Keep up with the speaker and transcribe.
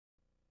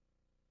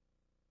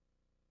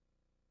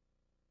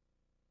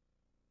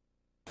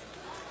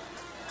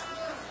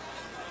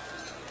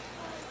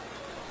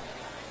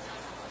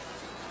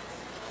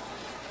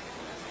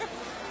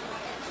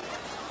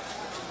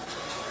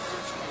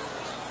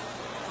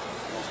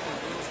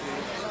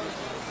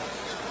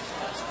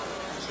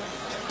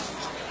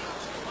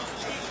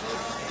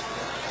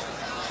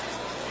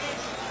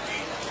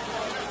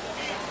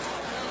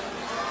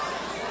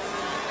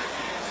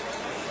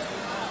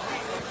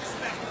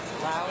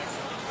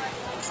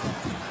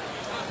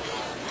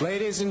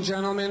Ladies and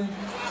gentlemen,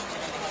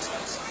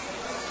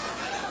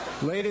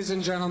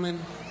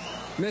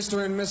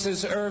 Mr. and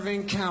Mrs.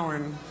 Irving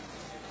Cowan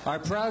are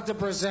proud to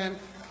present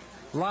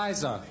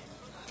Liza.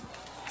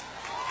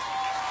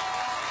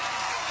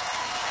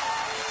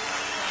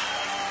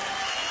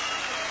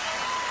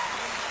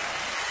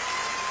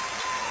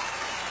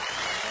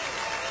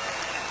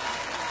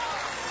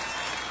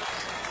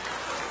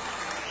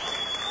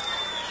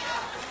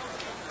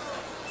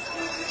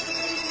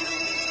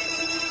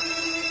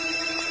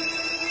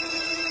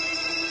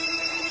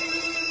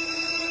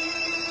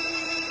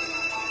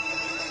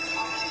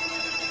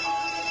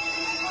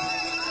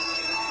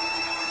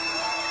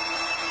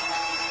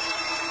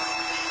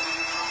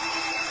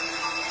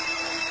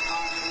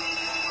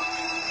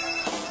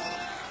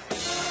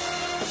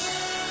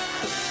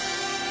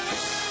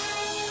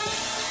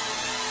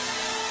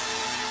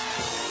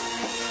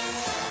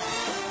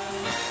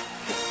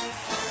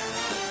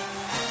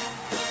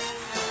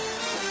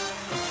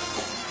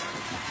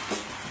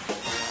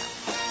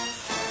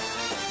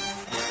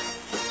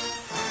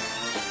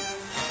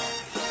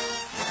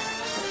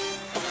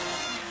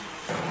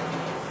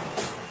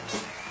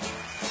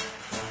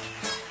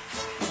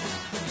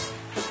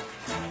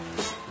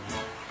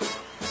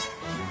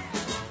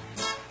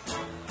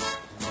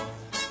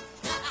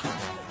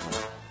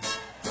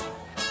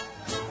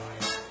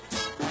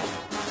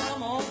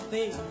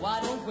 Why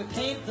don't we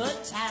paint the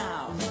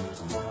town?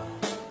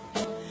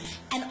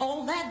 And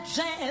all that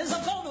jazz,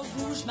 I'm gonna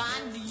rouge my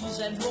knees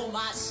and roll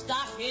my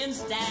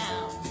stockings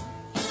down.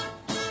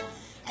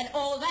 And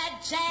all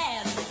that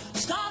jazz,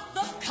 start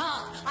the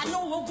car. I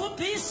know a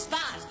whoopee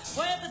spot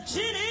where the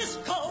gin is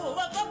cold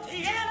but the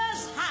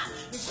piano's hot.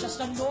 It's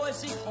just a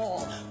noisy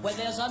hall where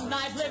there's a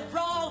nightly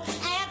brawl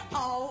and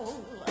all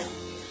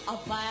a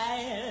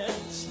bad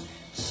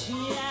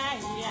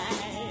jazz.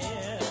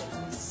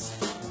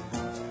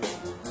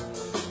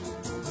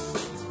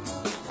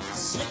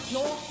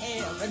 Your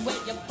hair and wear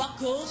your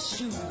buckle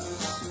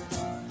shoes.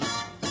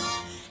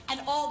 And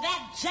all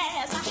that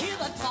jazz, I hear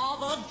that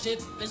Father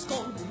Dip is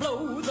gonna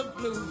blow the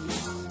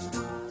blues.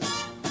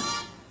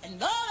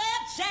 And all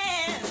that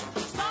jazz,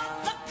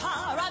 start the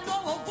car, I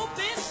know a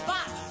whoopee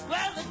spot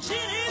where the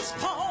gin is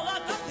cold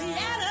and the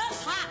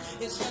piano's hot.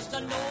 It's just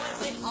a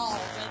noisy hall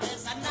where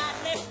there's a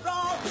nightly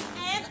brawl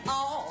and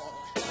all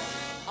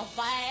of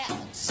that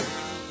jazz.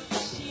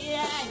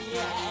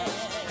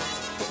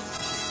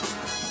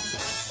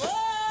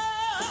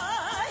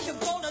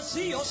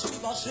 See your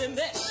super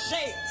shimmy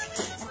shake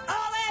and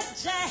all that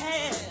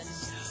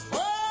jazz.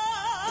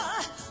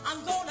 Oh,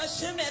 I'm gonna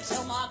shimmy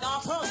till my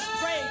goggles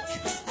break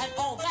and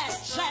all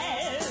that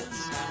jazz.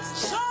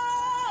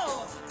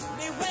 Show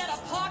me where to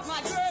park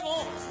my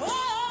girdle.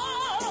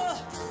 Oh,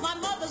 my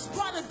mother's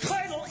blood and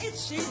curdle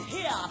itching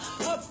here.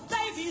 Her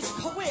baby's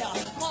career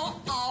for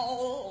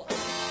all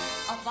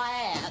of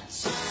that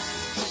jazz.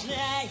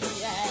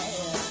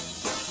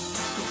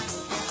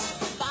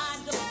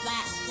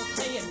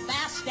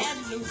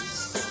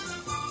 Loose.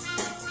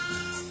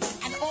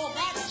 And all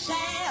that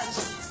jazz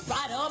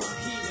right up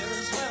here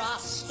is where I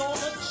store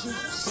the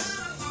juice.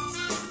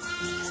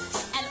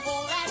 And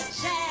all that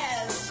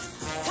jazz,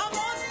 come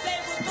on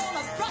baby, we're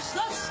gonna brush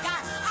the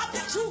sky. I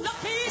bet you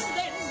lucky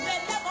then they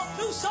never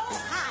flew so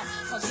high.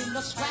 Cause in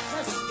the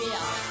stratosphere I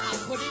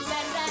put it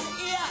lend an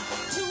ear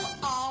to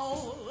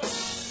all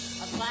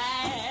of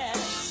that.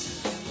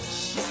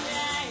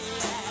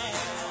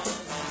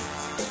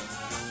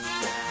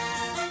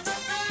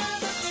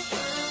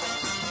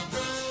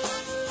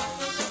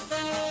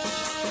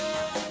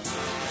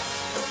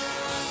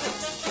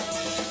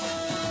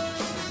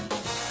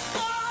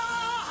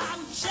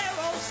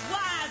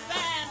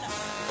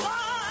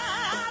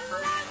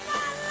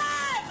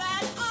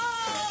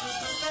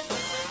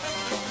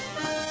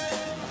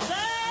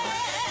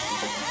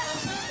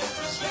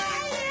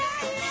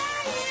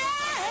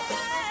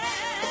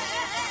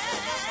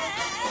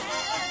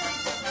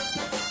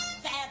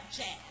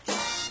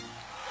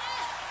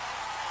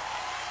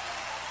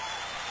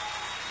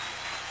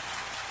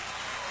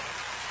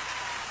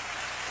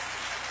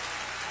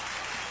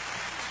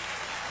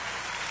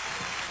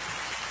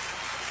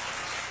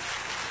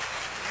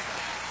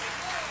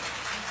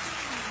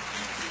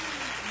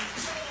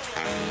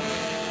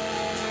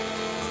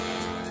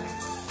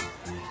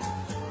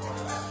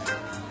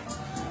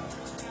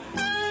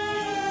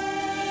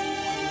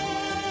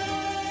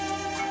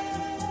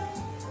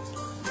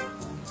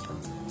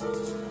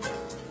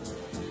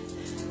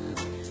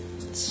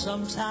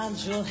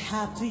 Sometimes you're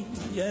happy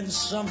and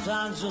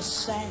sometimes you're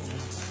sad,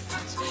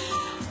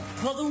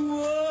 for the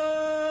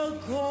world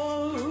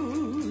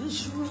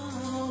goes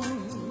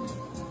round.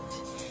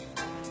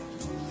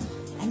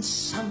 And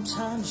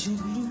sometimes you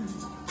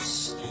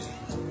lose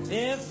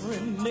every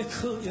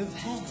nickel you've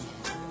had,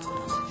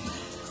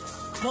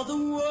 for the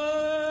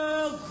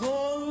world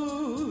goes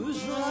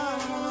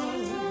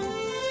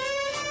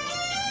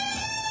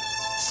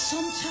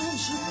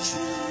Sometimes your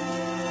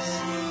dreams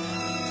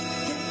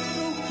get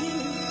broken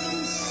in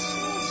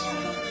pieces.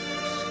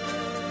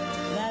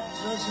 That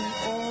doesn't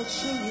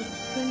alter a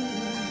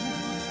thing.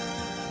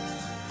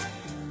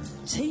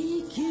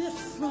 Take it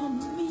from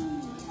me,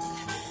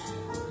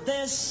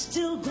 there's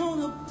still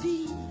gonna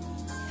be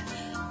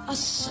a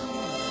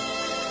summer,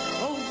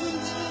 a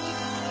winter,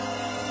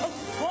 a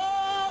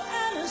fall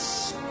and a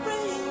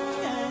spring,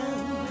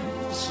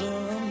 and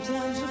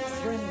sometimes a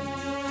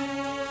friend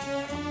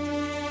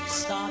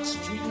starts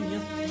treating you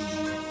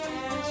bad,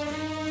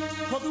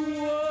 but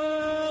the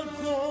world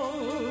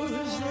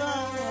goes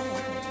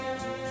round,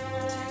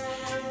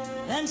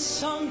 and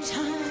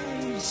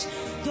sometimes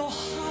your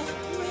heart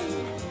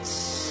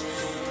breaks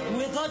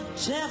with a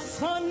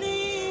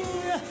deafening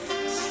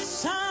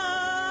sound.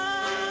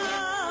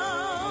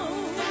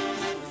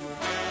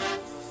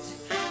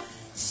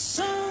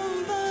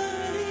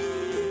 Somebody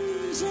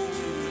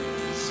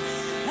loses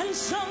and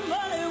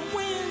somebody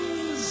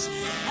wins,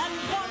 and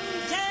one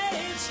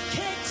day it's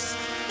kicks,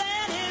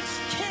 then it's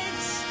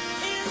kicks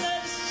in the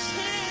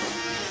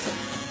shins.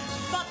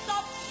 But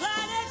the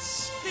planet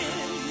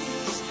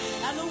spins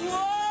and the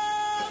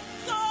world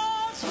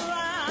goes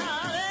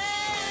round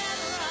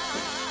and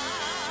round.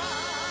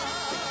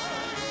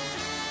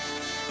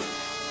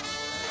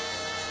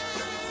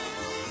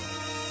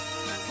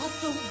 But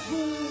the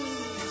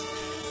world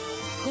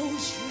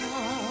goes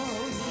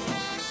round.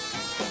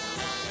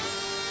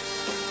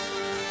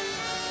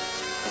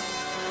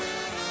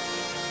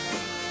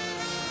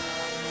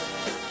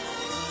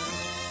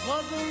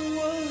 But the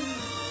world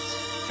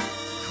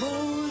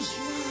goes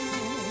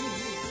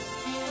round.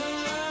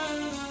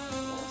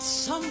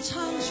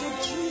 Sometimes your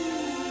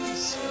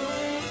dreams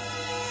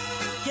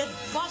get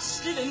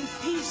busted in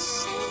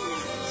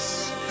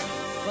pieces,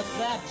 but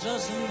that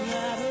doesn't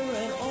matter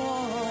at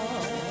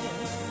all.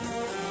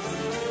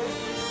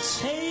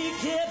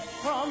 Take it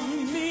from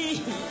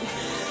me,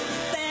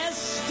 there's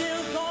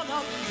still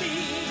gonna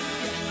be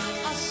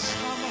a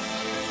summer,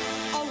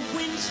 a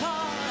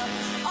winter,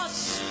 a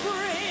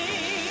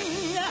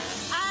spring,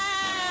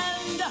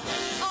 and a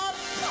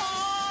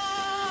fall.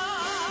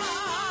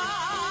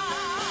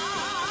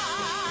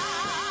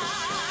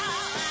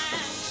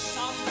 And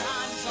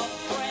sometimes a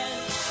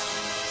friend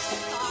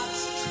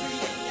starts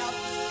treating you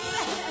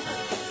bad,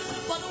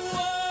 but the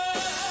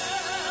world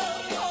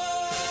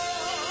goes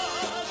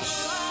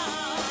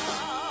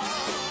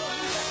round.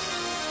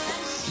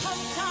 And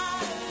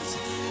sometimes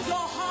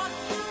your heart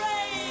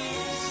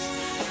breaks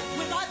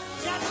with a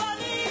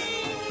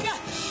deafening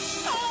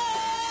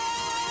sound.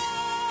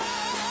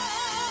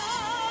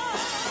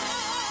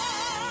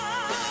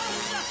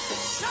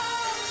 Somebody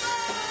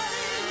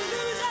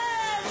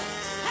loses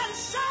and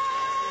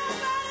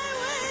somebody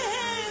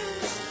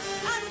wins,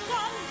 and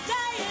one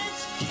day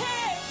it's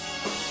kicked,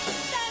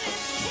 then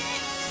it's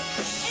kicked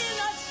in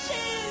the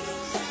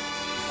shins.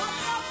 But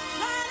the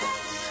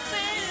planet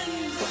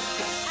spins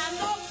and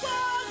the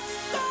world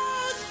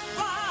goes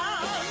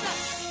round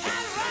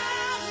and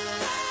round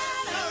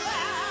and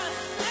around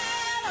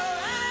and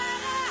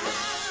around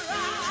and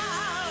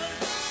round.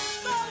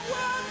 The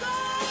world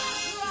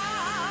goes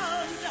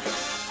round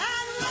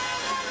and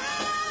round and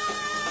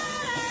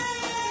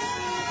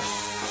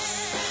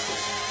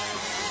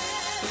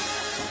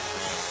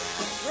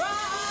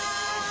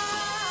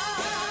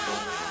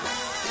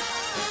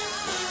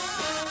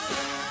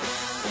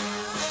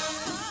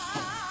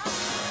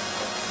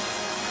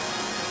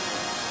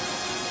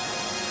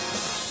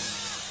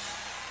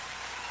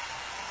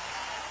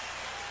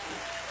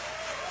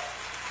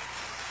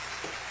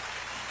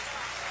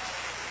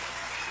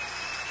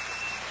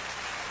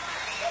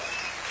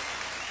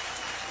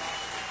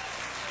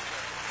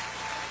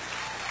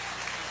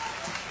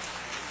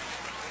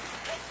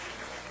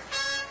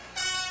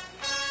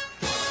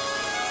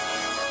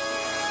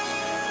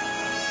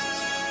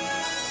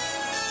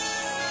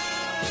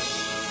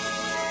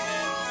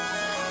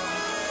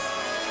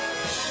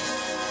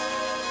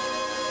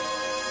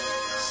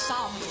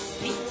some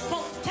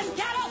people can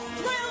get a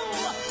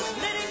thrill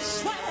living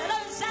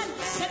sweaters and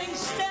sitting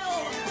still.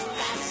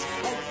 That's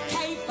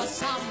okay for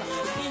some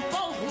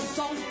people who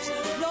don't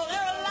know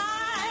they're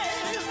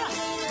alive.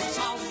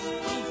 Some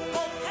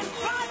people can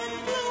cry and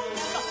bloom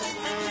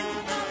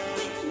and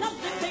think nothing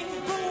of living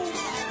room.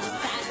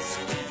 That's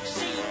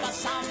easy for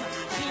some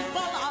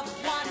people of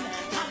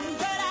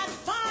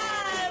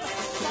 105.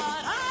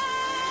 But I,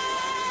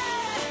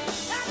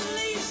 at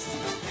least,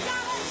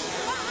 gotta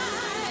try.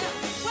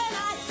 When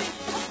I think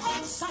of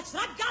all sights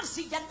that I gotta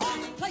see at all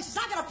the places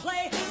I gotta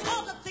play,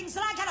 all the things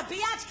that I gotta be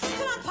at.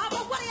 Come on, Papa,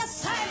 what do you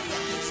say?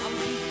 Some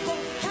people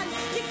can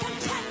be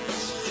content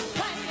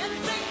playing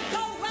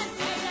bingo and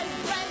paying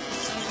rent.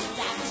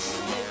 That's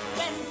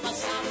living for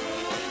some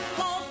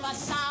people, for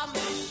some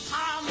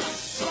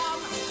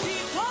humdrum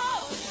people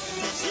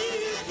to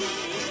be.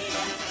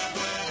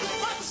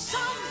 But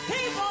some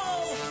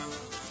people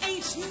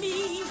ain't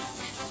me.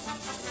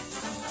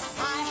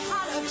 I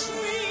had a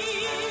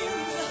dream,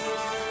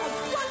 a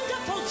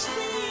wonderful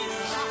dream,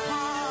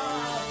 Papa,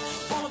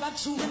 all about a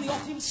jewel in the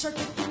Orpheum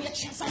circuit. Give me a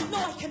chance, I know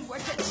I can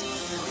work it.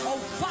 Oh,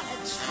 what a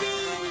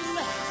dream.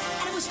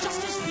 And it was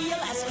just as real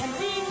as can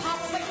be.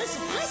 Papa, wait,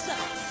 listen, listen.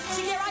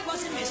 See, here I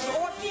was in Mr.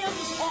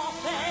 Orpheum's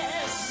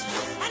office,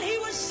 and he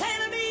was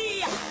saying to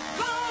me,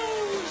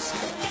 Rose,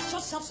 get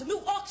yourself some new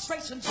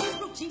orchestrations,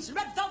 new routines, and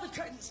red velvet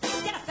curtains.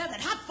 Get a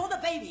feathered hat for the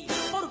baby.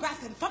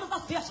 Photograph in front of the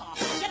theater.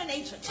 Get an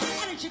agent,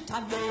 and a jig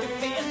time.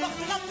 And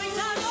nothing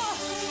time. Oh,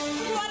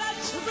 what a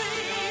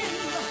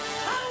dream.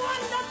 A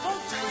wonderful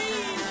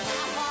dream.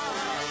 Papa,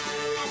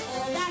 and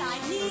all that I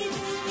need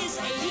is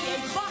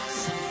 88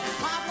 bucks.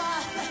 Papa,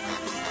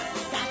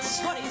 that's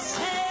what he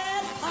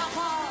said,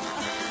 Papa.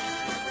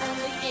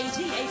 Only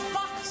 88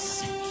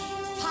 bucks,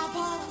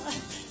 Papa.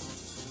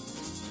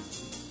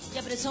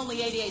 Yeah, but it's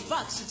only 88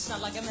 bucks. It's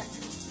not like I'm...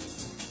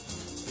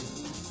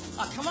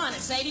 Oh, come on,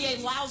 it's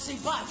 88 lousy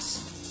bucks.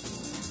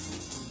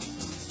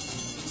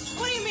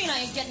 What do you mean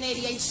I ain't getting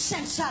 88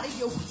 cents out of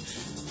you?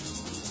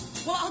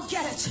 Well, I'll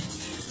get it.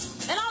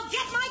 And I'll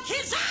get my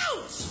kids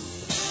out!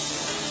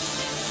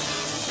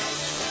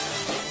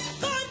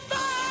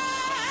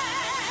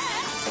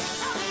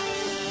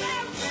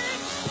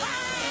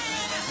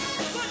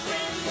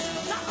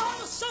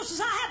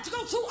 I have to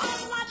go to all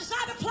the lodges I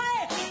had to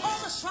play, all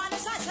the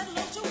shrines I said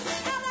hello to,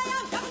 and I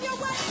am coming your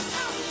way.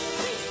 Now,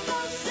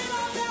 people sit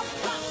on their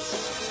butts,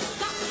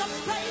 got the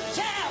brave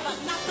chair, but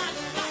not that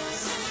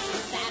guts.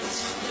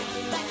 That's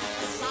the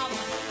some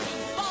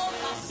people,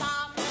 the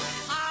some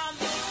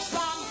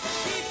strong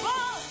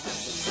people,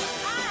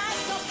 I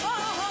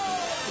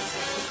suppose.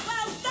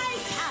 Well, they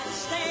can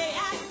stay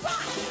and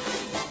rock.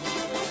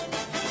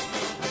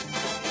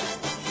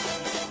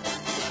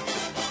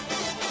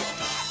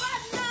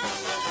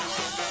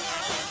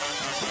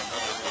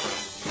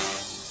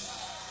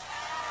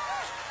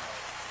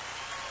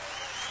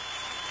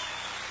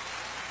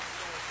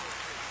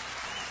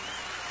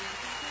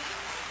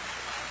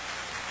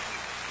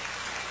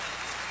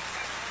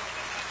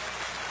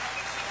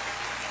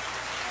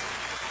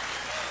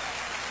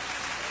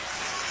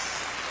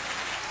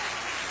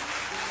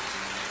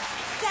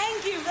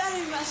 Thank you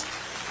very much.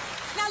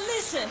 Now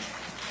listen,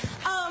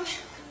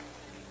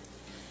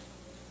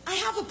 I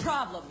have a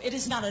problem. It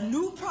is not a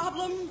new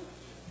problem.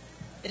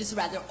 It is a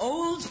rather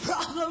old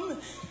problem,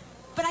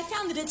 but I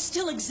found that it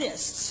still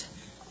exists.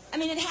 I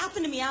mean, it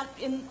happened to me out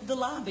in the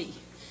lobby.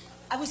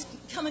 I was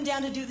coming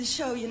down to do the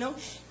show, you know,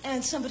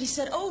 and somebody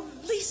said, "Oh,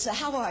 Lisa,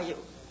 how are you?"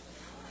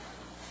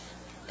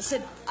 I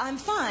said, "I'm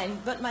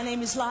fine, but my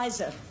name is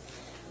Liza."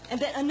 And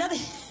then there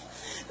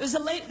was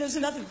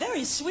another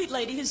very sweet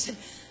lady who said,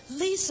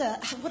 "Lisa,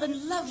 what a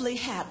lovely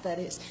hat that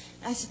is."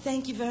 I said,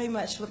 "Thank you very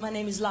much, but my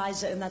name is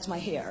Liza, and that's my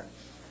hair."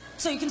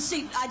 So you can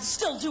see, I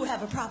still do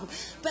have a problem.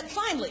 But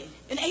finally,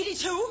 in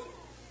 '82,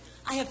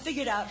 I have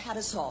figured out how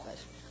to solve it.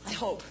 I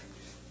hope.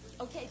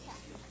 Okay,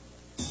 Kathy.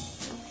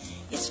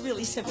 It's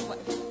really simple.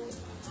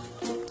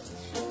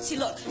 See,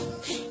 look,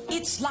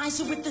 it's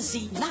Liza with the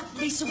Z, not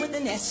Lisa with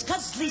an S,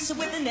 'cause Lisa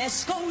with an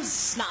S goes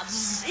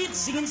snods. It's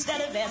Z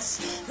instead of S,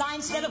 Lie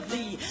instead of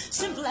Lee.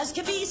 Simple as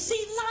can be.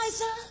 See,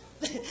 Liza?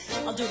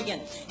 I'll do it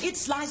again.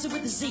 It's Liza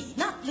with a Z,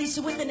 not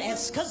Lisa with an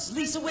S, 'cause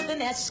Lisa with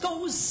an S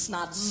goes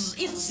snods.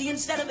 It's Z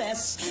instead of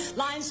S,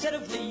 Lie instead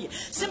of Lee.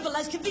 Simple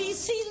as can be.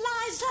 See,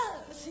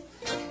 Liza?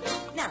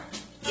 Now,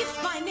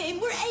 if my name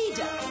were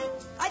Ada,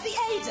 I'd be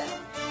Ada.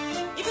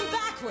 Even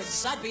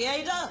backwards, I'd be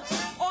Ada.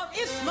 Or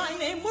if my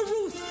name were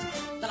Ruth,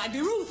 then I'd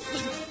be Ruth.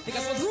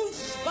 Because with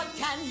Ruth, what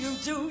can you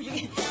do?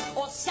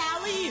 Or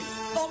Sally,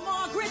 or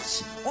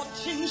Margaret, or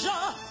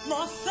Ginger,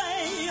 nor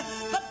Faye.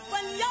 But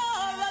when you're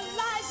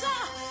Eliza,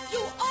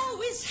 you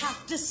always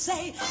have to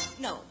say,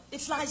 no,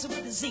 it's Liza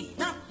with a Z,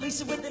 not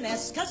Lisa with an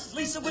S, 'cause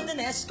Lisa with an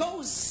S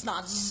goes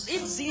snods.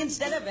 It's Z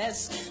instead of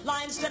S,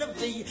 Lie instead of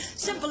V.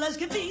 Simple as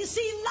can be.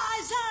 See,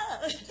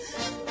 Liza?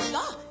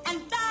 Oh,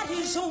 and that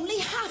is only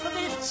half of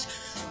it.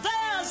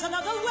 There's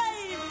another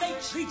way they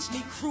treat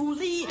me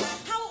cruelly.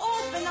 How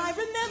often I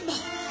remember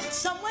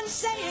someone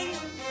saying,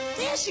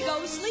 "There she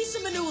goes, Liza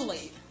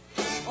Minnelli,"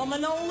 or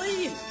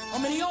Manoli, or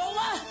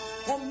Mineola,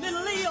 or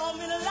Minnelli, or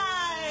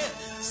Minnelli.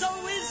 So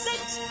is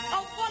it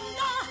a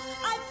wonder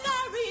I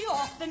very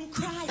often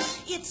cry?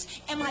 It's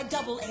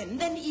M-I-double-N,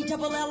 then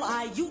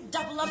E-double-L-I. You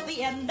double up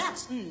the N,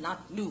 that's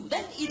not new.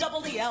 Then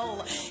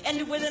E-double-E-L,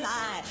 end with an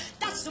I.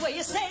 That's the way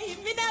you say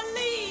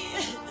Minnelli.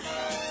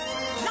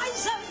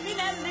 Liza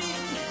Minnelli.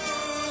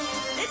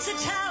 It's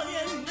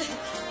Italian.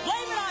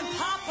 Blame it on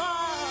Papa.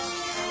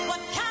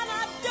 What can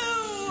I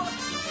do?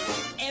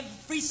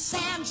 Every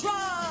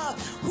Sandra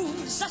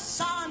who's a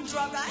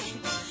Sandra, right?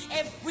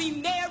 Every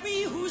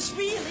Mary who's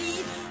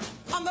really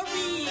a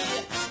Marie.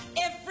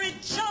 Every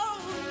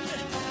Joan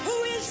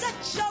who is a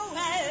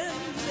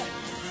Joanne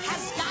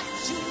has got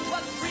to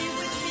agree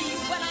with me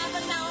when I've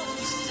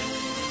announced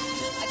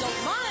I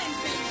don't mind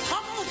being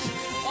pummeled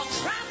or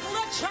trampled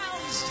or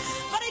trounced,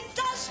 but it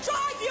does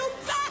drive you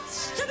nuts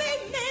to be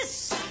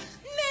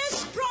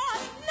mispronounced.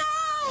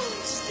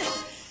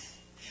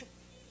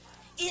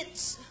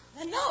 It's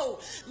no,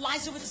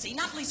 Liza with a Z,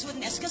 not Lisa with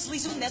an S, 'cause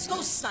Lisa with an S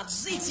goes snods.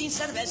 Z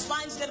instead of S,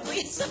 Lie instead of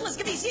Lee. It's simple as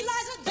can be. See,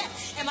 Liza, that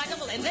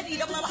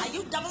M-I-double-N-Z-E-double-L-I,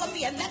 you double up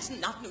the N, that's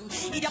not new.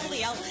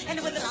 E-double-E-L, and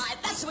with an I,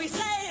 that's what we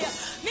say.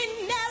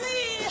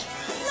 Minnelli,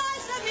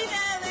 Liza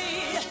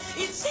Minnelli,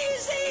 it's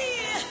easy,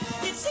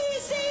 it's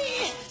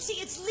easy. See,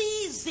 it's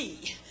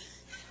Lizzy.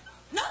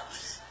 No,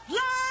 Liza!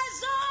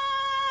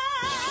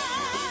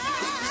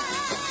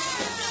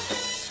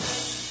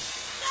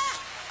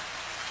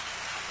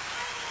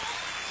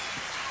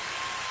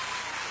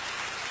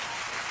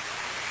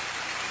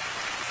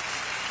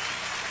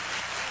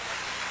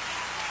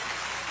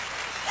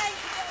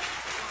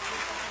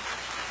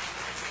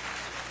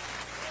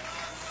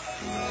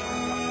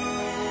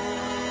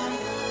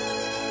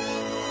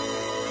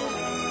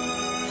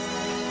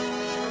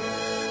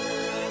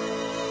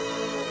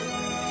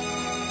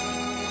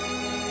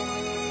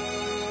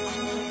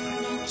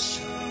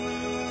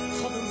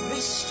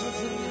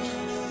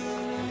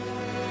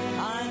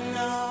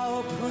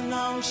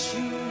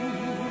 You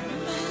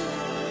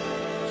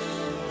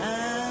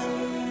and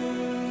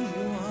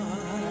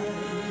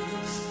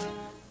wife.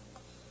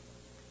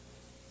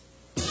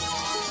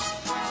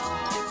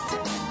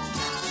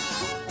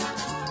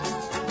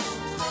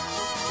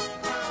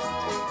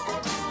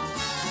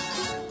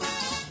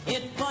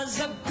 It was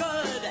a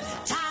good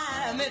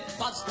time, it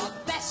was the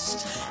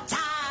best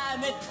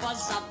time, it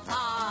was a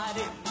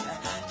party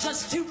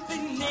just to be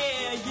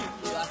near you.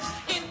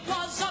 It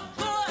was a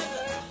good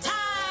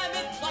time,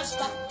 it was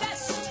the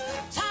best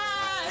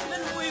time,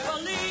 and we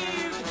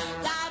believed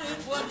that it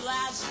would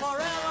last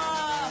forever.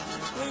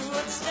 We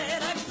would stay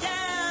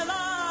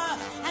together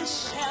and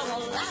share the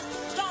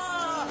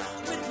laughter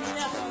with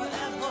never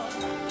ever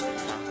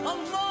a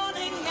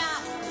morning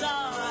after.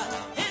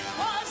 It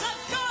was a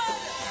good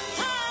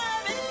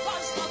time, it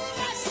was the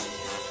best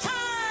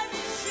time.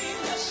 It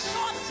seemed a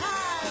short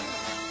time,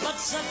 but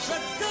such a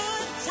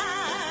good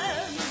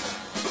time.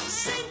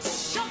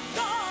 Since you're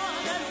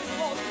gone and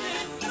won't be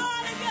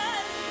gone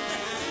again,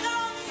 there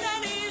are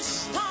many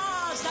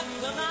stars that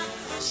will not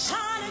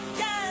shine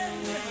again,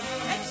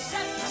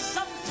 except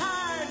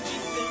sometime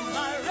deep in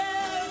my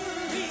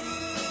reverie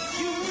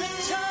you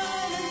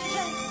return and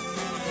then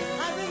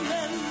I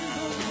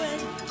remember when.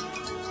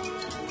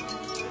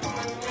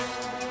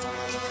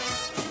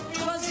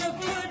 It was a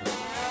good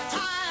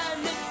time,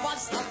 it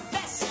was the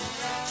best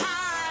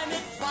time,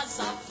 it was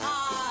a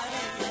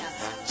party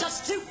just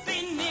to be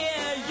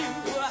near you.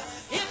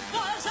 It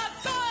was a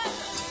good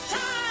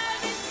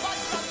time, it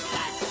was the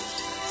best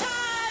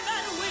time,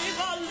 and we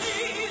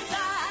believed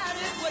that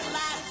it would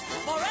last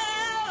forever.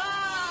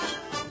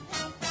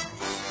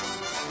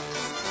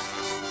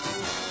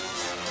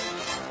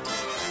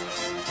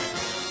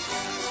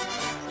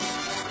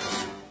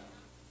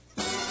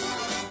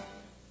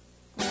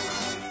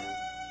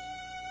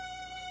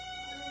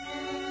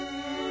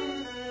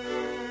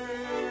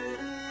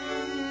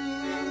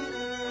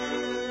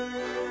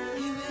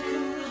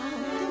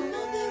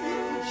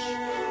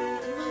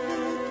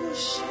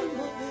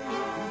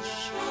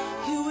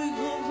 Here we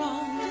go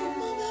round the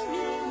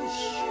mulberry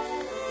bush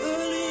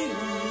early in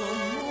the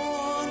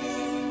morning.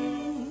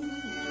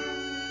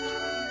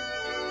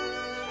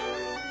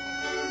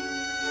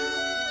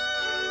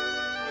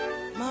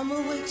 Mama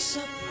wakes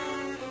up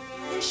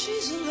and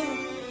she's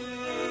alone.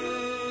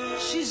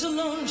 She's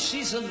alone,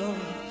 she's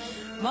alone.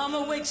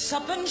 Mama wakes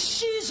up and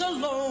she's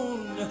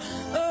alone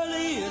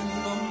early in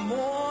the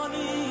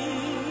morning.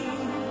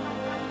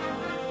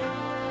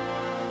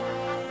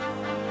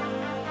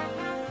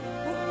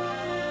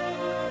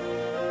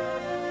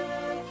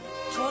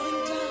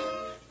 Falling down,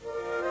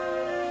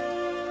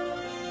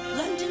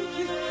 London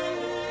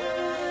Bridge,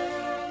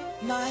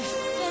 my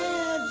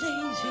fair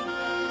lady.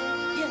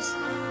 Yes,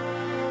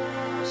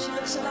 she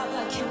looks a lot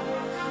like him.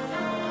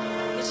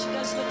 Yes, she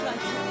does look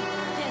like him.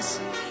 Yes.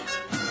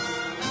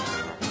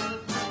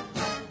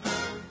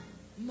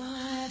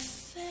 My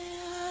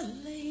fair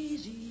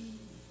lady.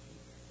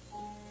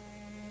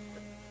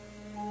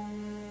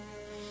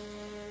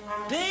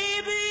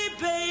 Baby,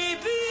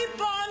 baby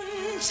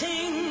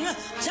bunting,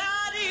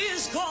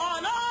 Daddy's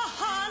gone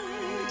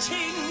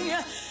a-hunting,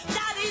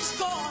 Daddy's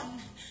gone.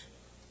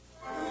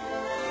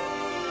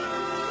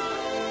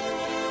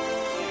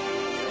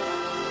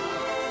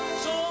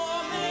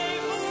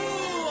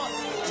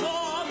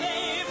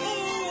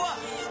 Dormez-vous,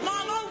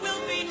 Mama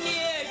will be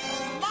near you,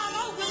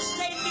 Mama will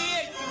stay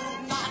near you,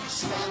 not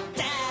your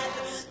dad,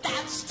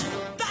 that's too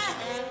bad.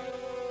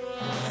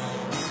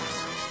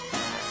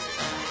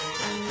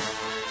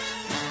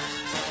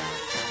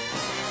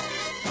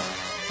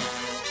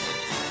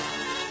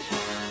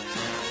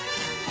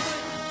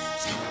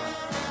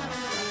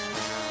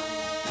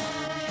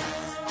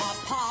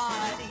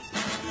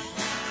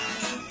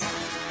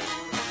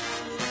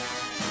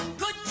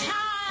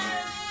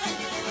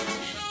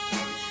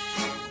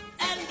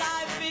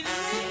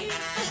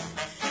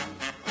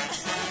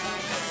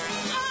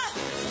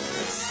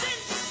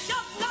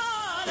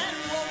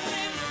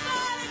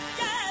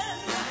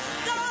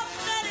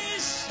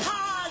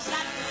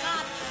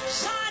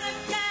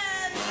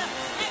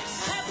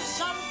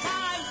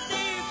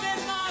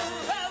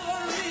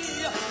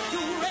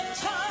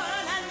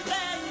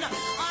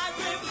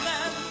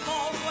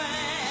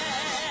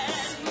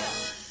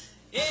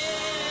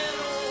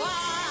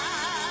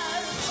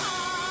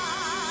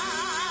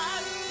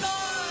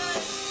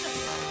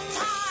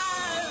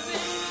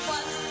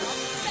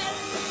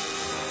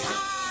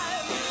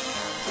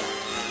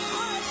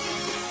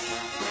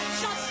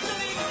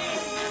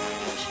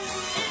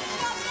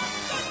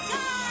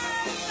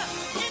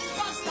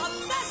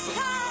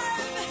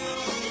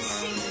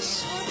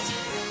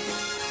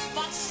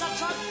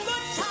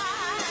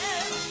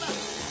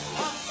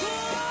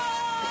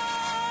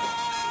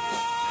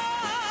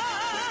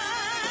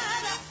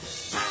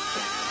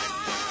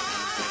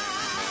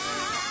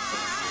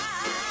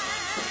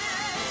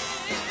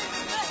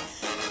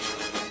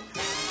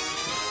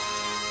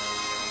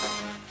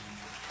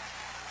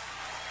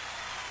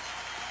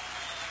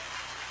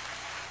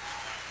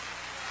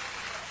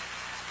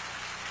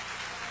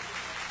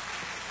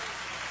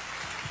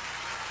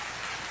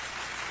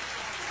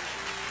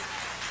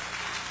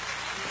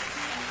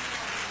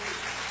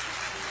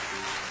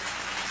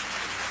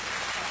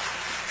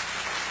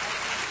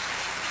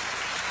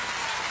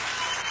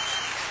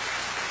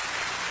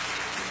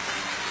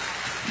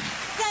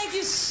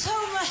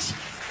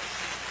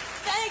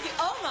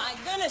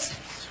 my goodness.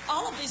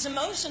 All of these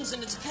emotions,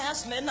 and it's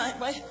past midnight.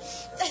 Wait.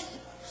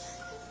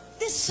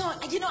 This song,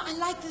 you know, I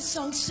like this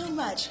song so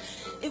much.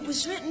 It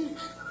was written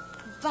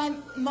by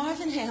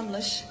Marvin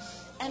Hamlish,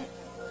 and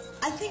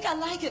I think I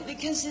like it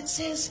because it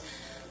says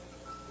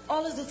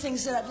all of the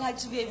things that I'd like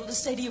to be able to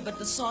say to you, but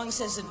the song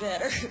says it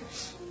better.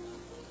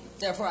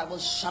 Therefore, I will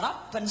shut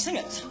up and sing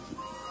it.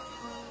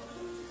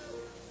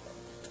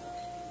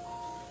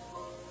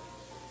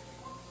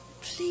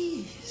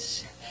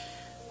 Please,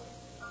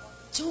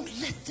 don't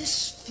let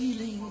this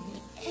feeling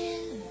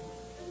end.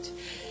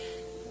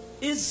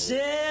 It's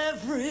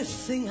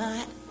everything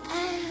I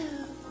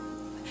am,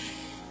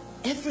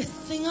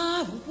 everything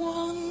I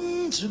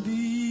want to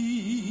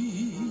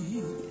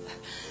be.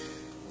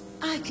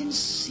 I can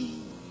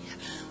see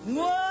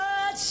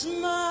what's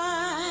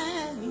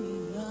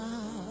mine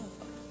now,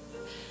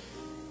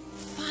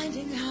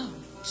 finding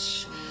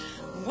out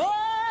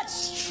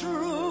what's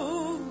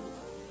true.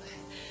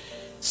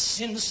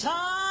 Since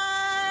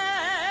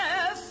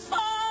I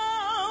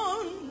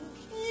found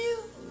you,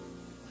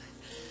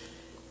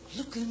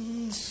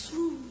 looking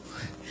through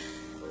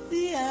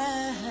the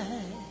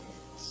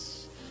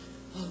eyes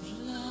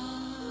of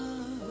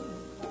love.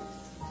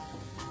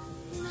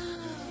 Now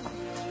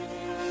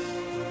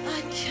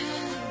I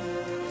can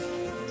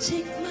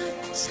take my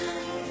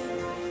time.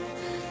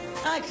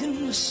 I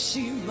can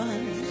see my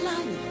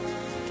life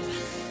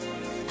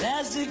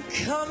as it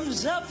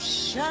comes up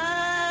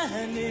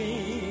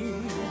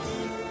shining,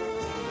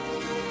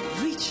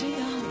 reaching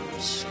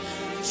out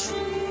to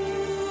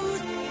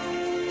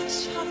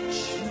touch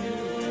you.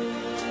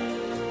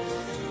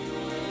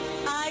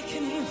 I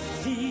can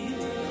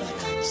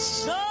feel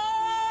so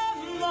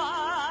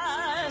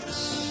much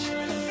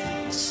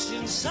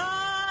since I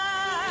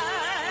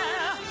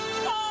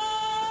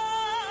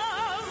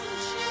found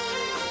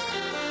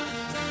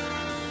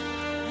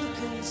you,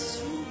 looking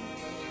through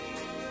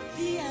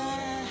the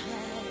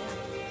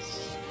eyes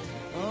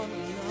of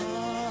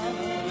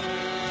love.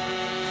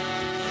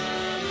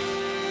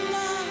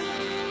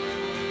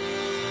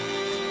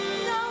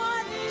 Now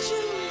I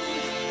do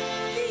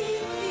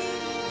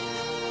believe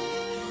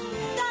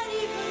that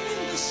even in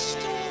the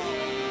storm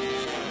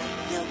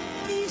there'll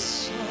be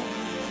some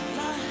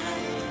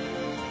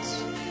light,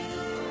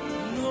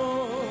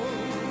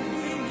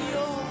 knowing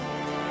you're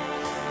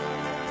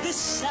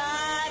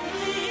beside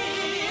me.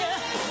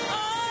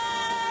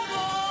 I'm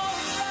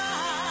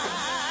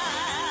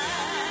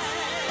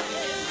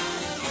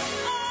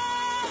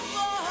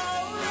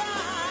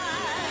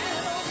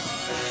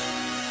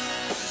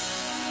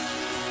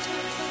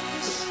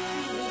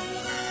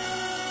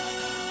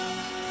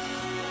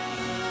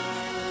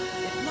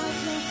It might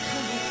not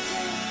come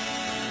again,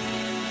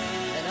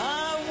 and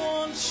I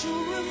want to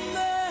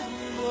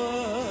remember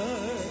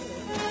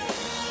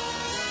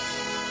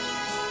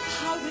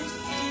how it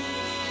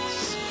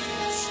feels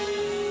to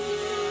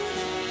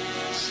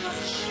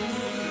touch you,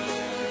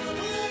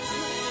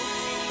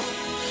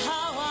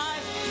 how I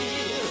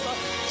feel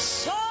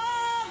so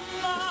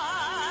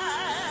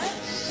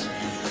much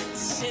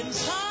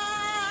since I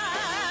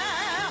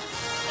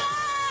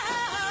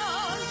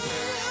found you,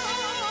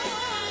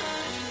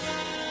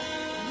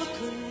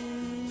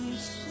 looking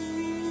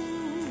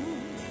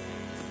through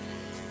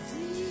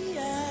the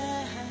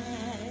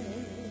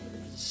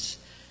eyes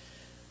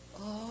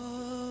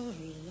of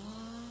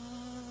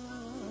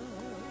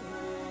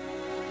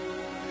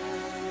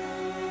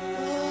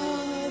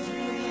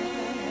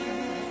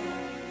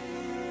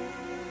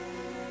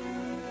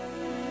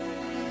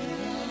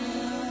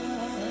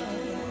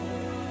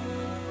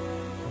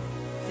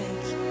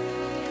Thank you.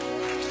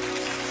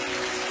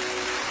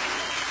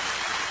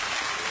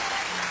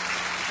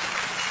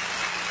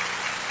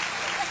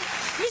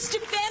 Mr.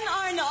 Ben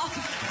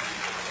Arnoff.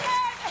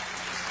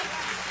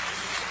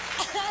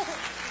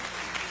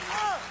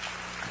 Oh.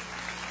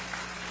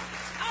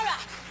 All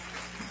right.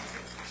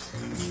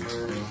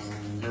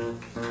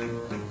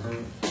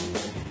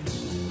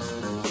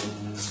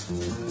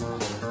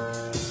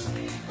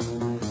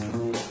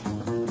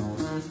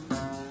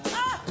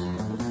 Ah.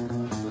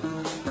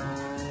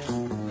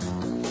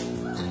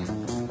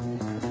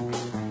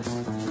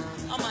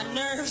 On my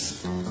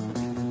nerves.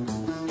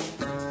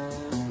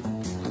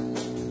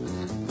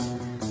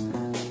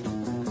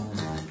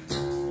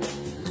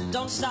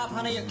 Don't stop,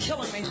 honey, you're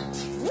killing me.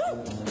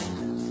 Woo!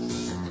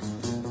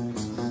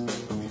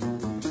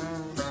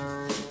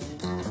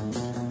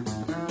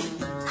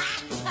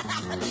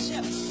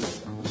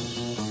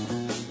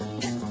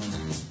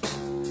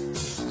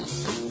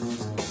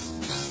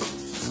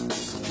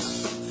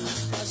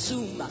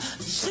 Zoom,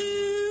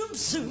 zoom,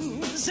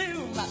 zoom,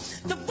 zoom.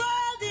 The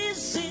world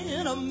is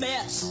in a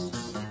mess,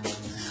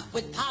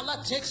 with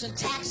politics and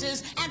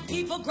taxes and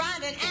people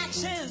grinding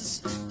axes.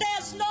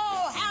 There's no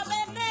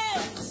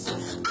happiness.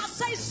 I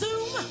say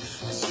zoom,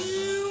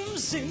 zoom,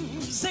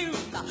 zoom,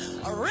 zoom.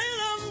 A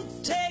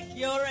rhythm, take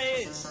your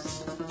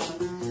ace.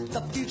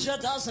 The future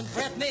doesn't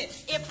fret me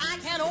if I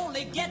can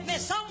only get me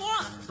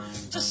someone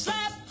to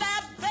slap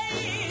that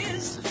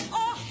bass.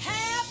 Oh,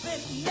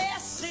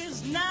 happiness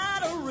is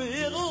not a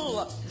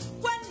riddle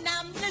when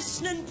I'm listening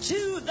listening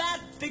to that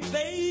big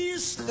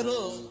bass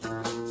fiddle.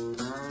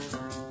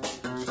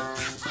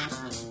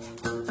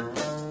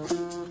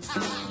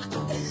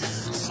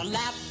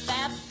 Slap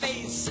that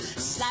bass,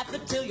 slap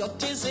it till you're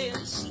dizzy.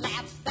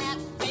 Slap that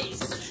bass,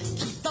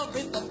 keep the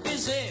rhythm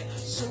busy.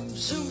 Zoom,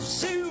 zoom,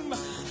 zoom,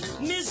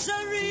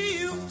 misery,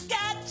 you've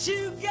got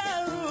to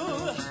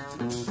go.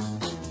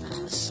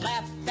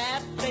 Slap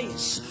that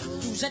bass,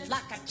 use it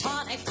like a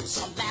tonic.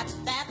 Slap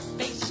that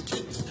bass,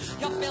 keep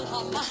your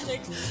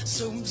philharmonic.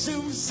 Zoom,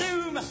 zoom,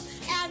 zoom,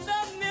 and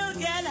the milk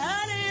and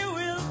honey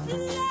will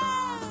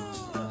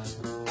flow.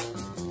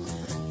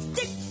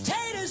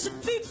 Dictators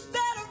would be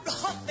better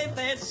off if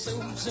they'd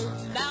zoom,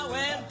 zoom now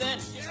and then.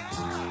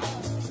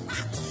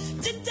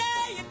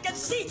 Today you can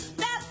see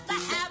that the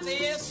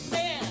happiest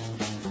men,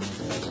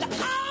 they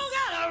all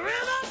got a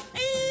rhythm,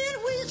 in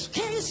which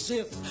case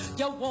if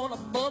you want a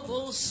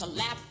bubble,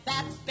 slap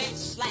that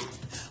bass, slap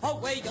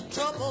away your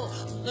trouble.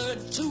 Learn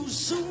to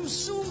zoom,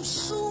 zoom,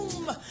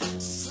 zoom,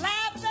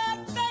 slap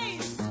that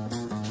bass.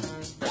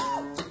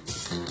 Woo!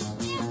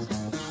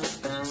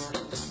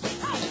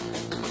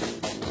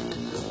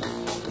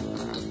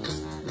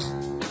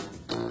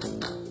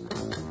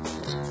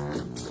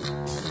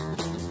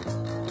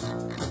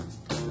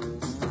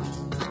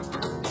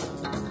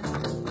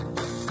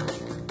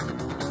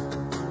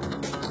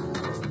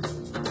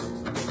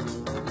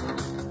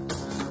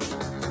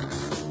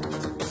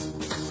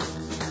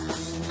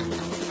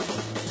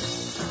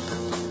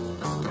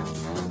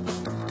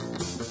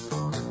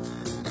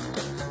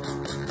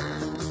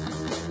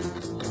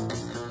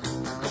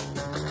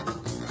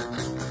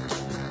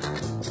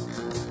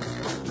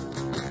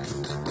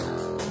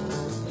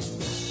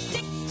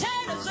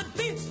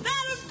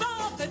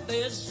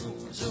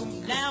 Zoom,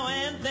 zoom, now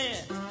and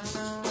then.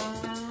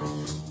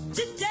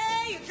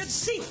 Today you can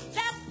see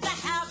that the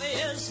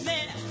happiest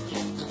men,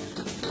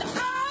 they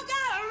all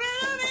got a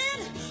rhythm,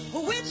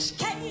 in which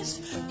case,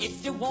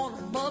 if you want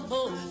to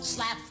bubble,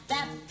 slap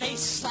that bass,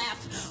 slap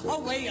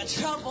away your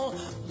trouble.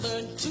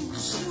 Learn to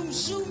zoom,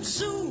 zoom,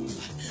 zoom,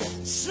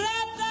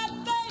 slap that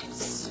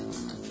bass,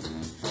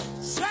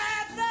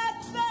 slap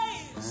that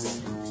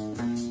bass,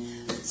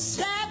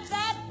 slap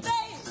that bass.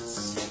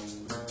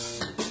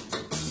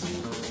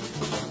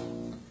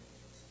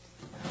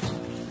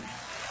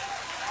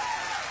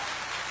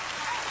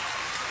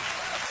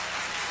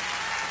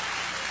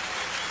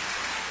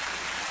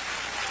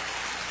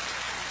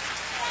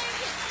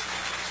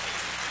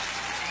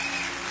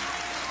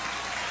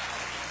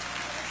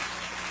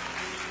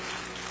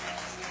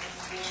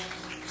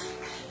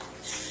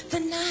 The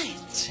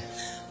night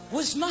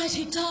was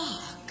mighty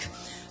dark,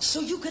 so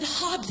you could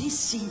hardly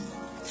see,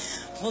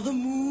 for the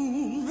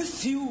moon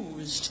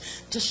refused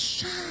to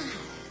shine.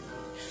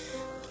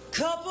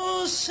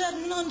 Couples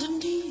sitting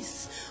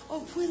underneath a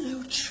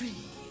willow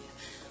tree,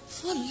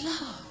 for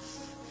love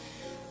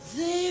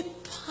they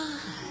pine.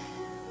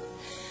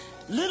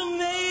 Little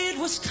maid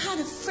was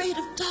kind of afraid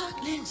of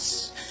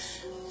darkness,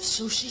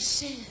 so she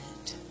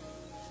said,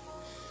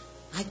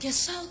 I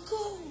guess I'll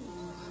go.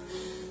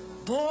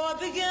 Boy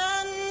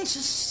began to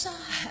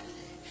sigh,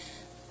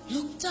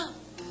 looked up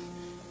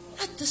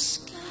at the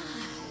sky,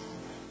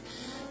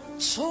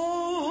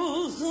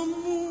 told the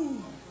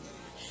moon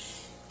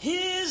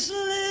his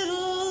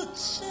little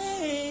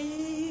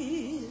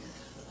tale.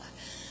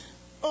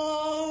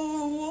 Oh,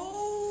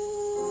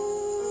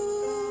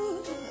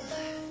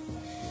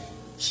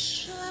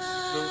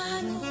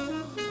 shine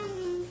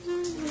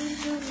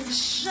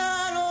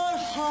on,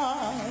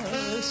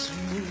 heartless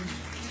moon,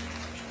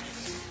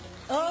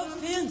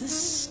 up in the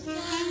sky.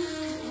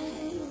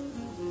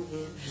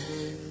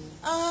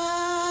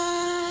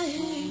 I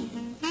ain't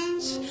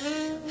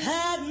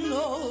had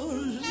no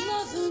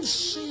nothing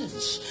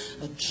since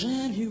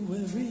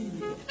January,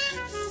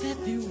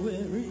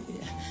 February,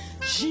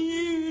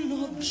 June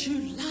or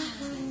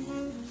July.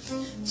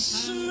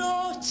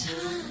 Snow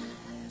time,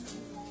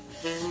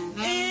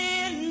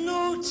 ain't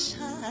no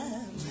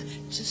time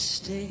to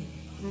stay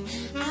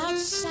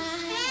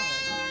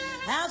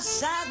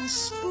outside and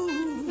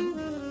spoon.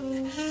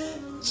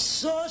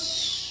 So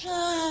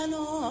shine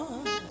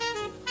on,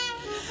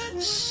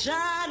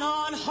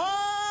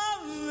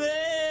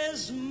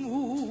 harvest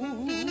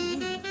moon.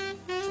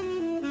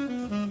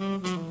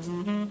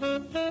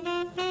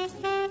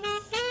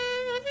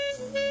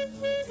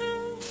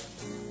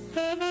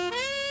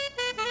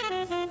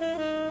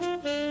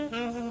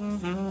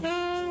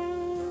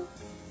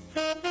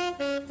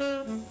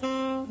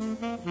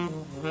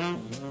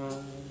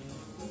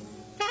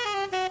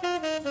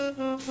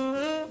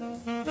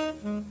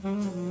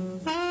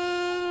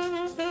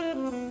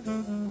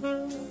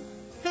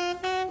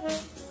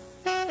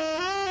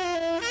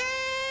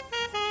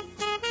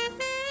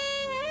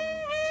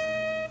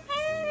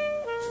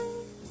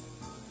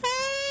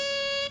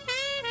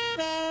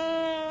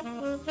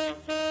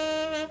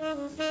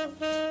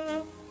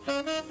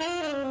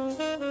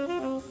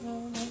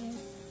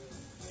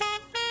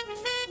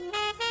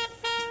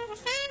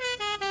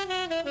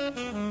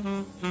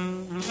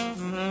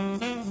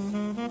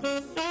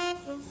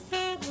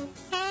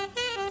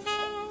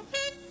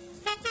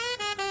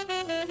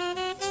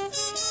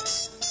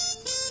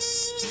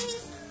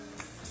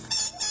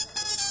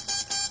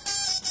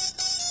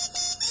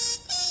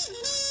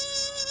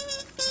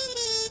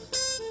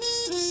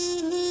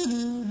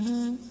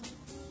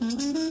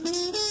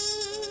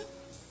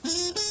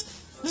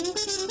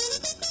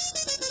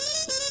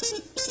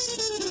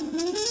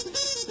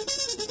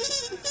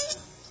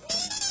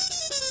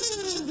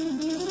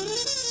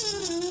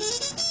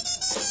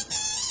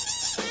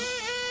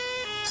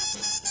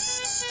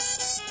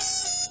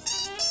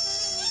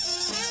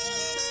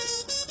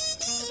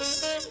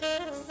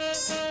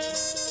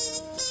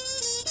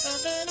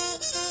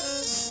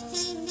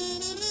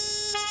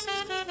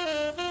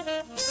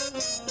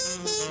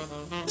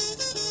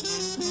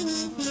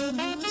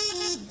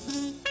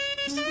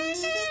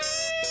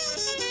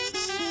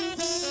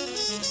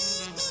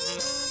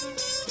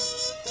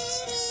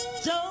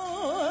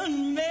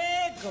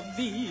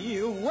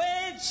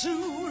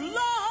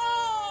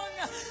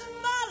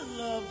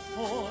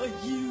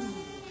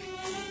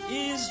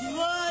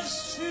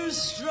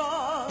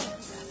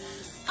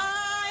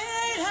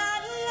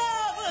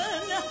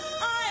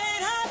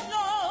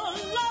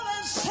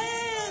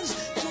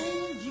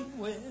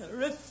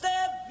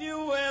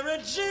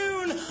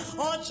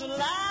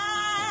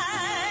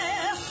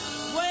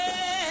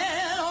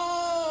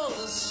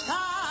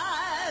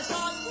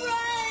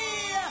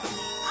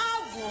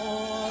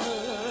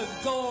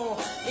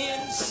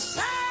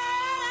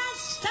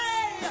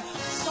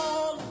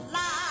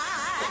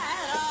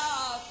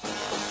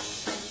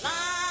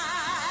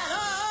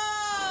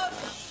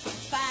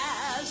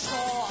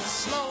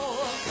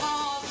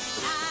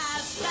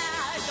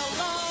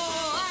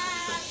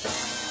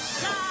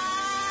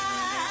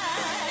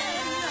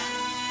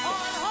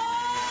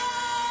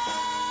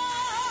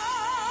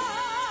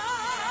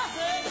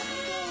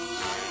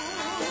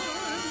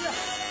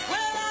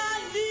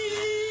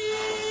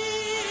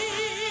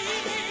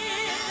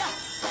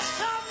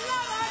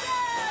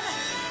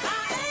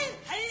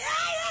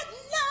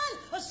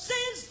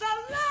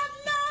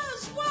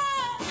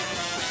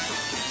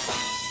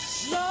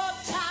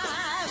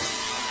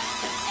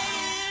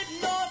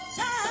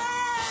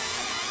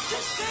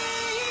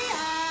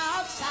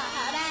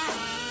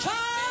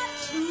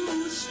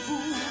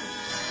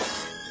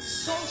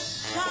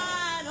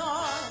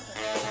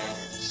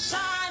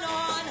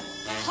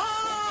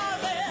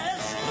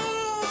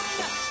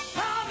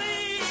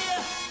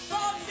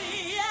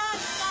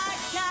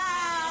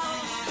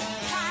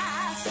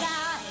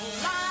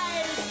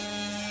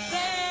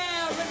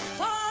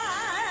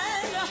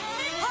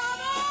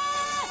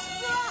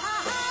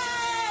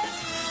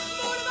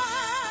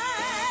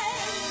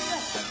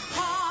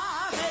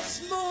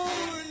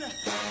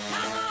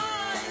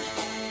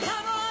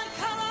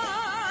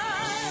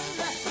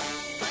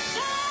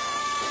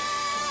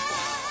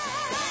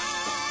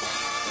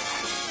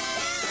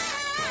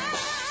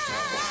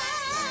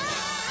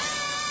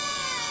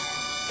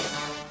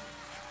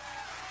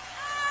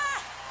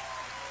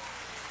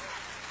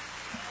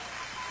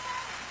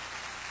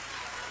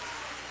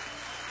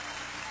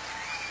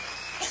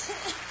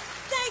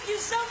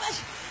 so much.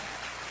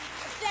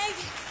 Thank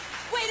you.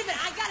 Wait a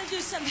minute, I gotta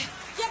do something.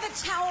 Do you have a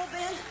towel,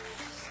 Ben?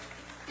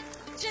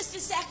 Just a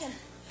second.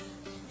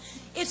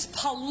 It's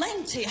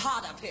plenty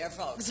hot up here,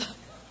 folks.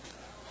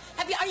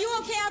 Are you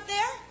okay out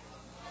there?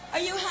 Are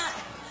you hot?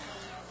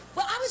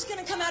 Well, I was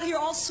gonna come out here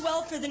all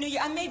swell for the New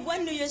Year. I made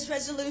one New Year's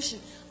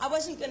resolution. I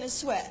wasn't gonna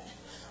sweat.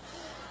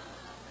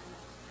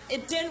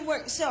 It didn't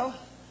work, so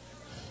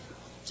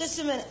just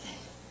a minute.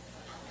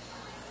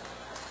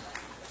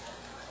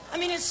 I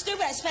mean, it's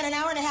stupid. I spent an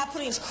hour and a half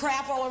putting this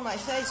crap all over my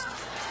face.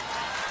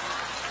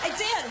 I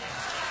did.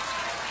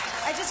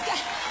 I just got...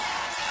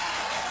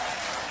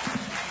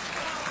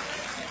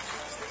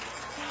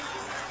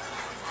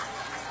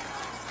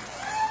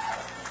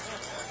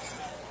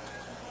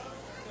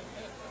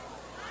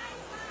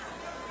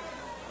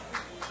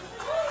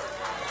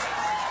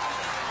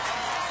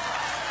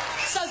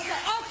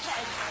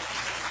 Okay.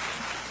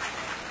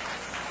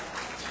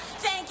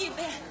 Thank you,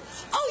 Ben.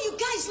 Oh, you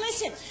guys,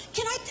 listen.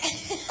 Can I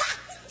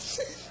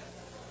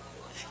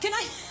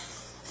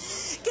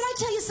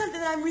tell you something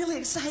that I'm really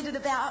excited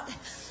about?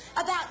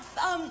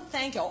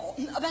 Thank you.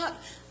 About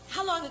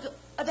how long ago?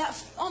 About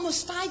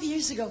almost 5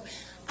 years ago,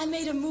 I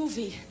made a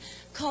movie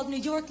called New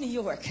York, New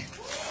York.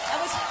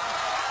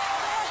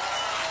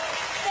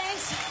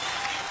 Thanks.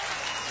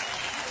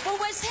 Well,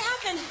 what's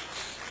happened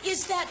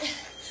is that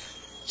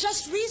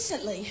just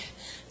recently,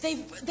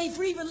 they've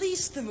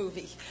re-released the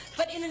movie,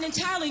 but in an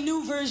entirely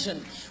new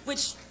version,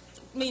 which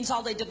means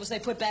all they did was they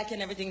put back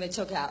in everything they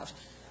took out.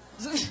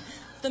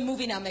 The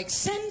movie now makes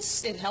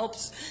sense, it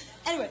helps.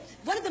 Anyway,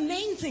 one of the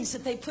main things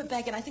that they put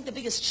back in, I think the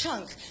biggest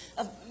chunk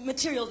of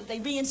material that they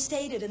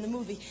reinstated in the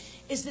movie,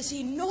 is this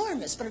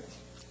enormous, but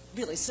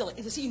really silly,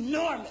 this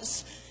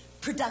enormous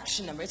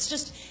production number.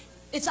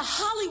 It's a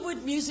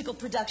Hollywood musical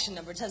production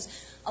number. It has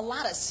a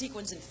lot of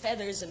sequins and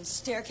feathers and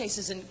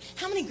staircases. And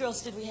how many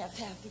girls did we have,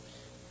 Pappy?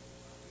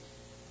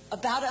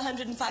 About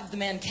 105. The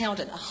man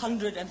counted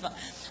 105.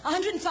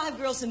 105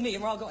 girls and me,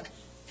 and we're all going.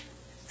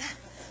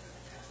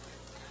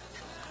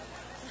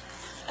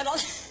 And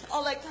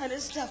all that kind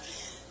of stuff.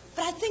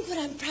 But I think what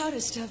I'm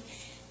proudest of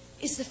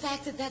is the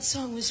fact that that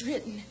song was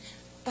written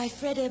by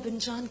Fred Ebb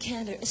and John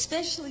Kander,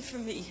 especially for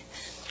me.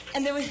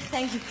 And there was,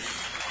 thank you.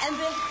 And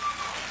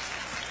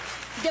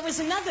there was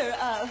another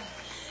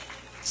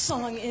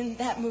song in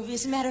that movie.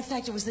 As a matter of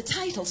fact, it was the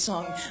title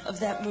song of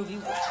that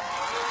movie.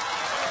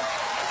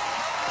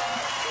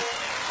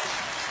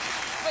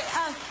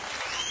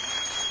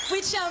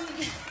 Which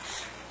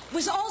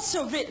was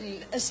also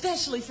written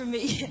especially for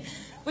me,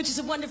 which is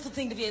a wonderful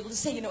thing to be able to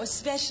say, you know,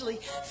 especially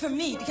for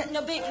me. Because,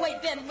 no,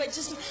 wait, Ben, wait,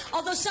 just,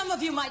 although some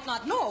of you might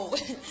not know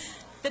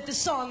that the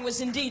song was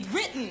indeed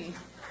written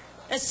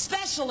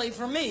especially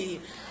for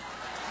me,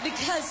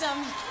 because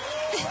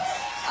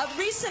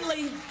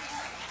recently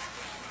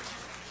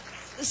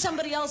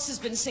somebody else has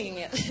been singing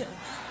it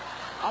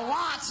a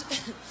lot.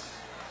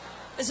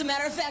 As a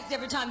matter of fact,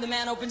 every time the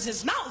man opens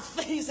his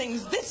mouth, he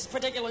sings this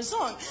particular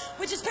song,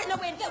 which is, no,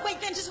 wait,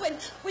 Ben, just wait,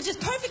 which is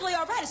perfectly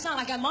all right. It's not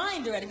like I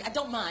mind or anything. I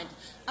don't mind.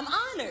 I'm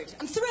honored.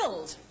 I'm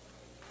thrilled.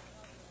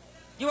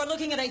 You are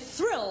looking at a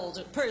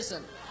thrilled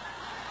person.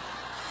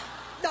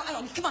 No,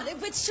 come on,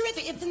 it's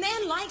terrific. If the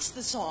man likes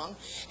the song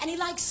and he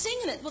likes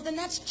singing it, well, then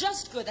that's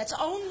just good. That's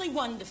only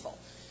wonderful.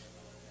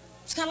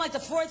 It's kind of like the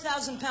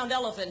 4,000-pound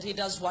elephant. He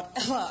does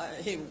whatever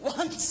he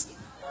wants.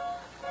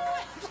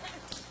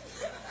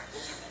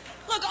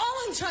 Look, all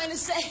I'm trying to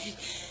say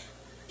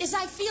is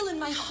I feel in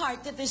my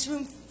heart that there's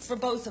room for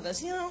both of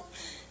us, you know?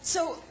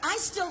 So I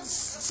still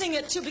sing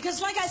it, too,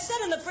 because like I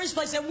said in the first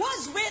place, it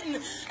was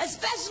written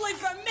especially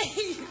for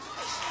me.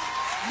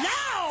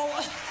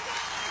 Now...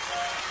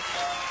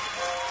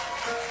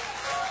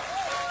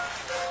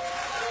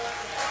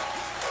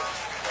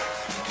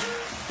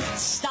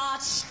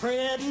 Start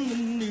spreading the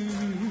news.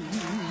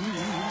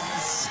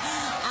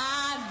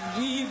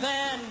 I'm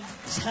leaving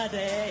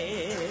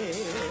today.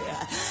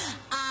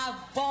 I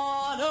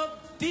wanna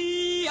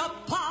be a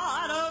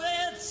part of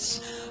it.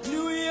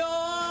 New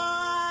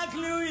York,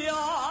 New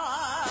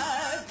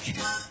York.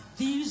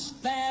 These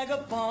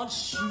vagabond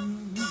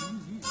shoes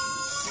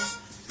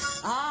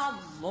I'm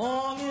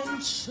longing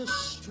to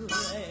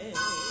stray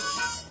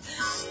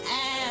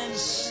and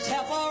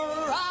step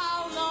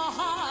around the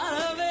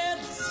heart of it.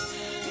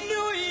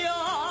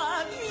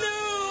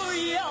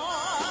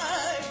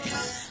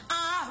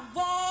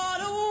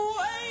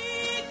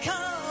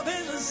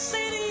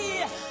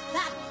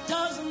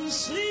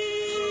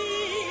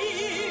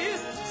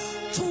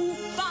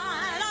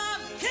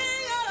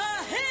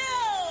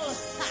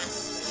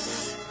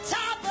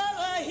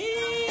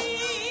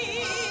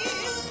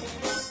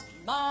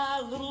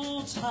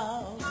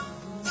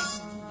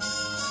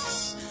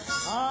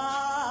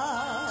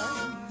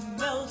 I'm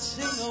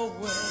melting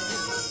away.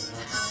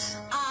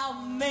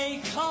 I'll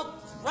make a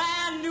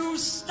brand new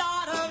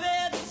start of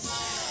it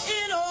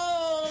in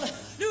old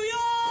New York.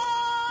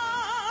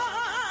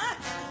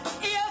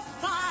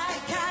 If I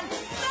can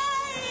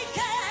make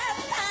it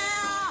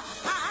there,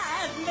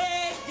 I'd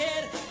make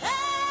it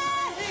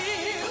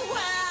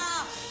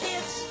anywhere.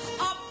 It's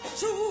up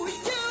to you.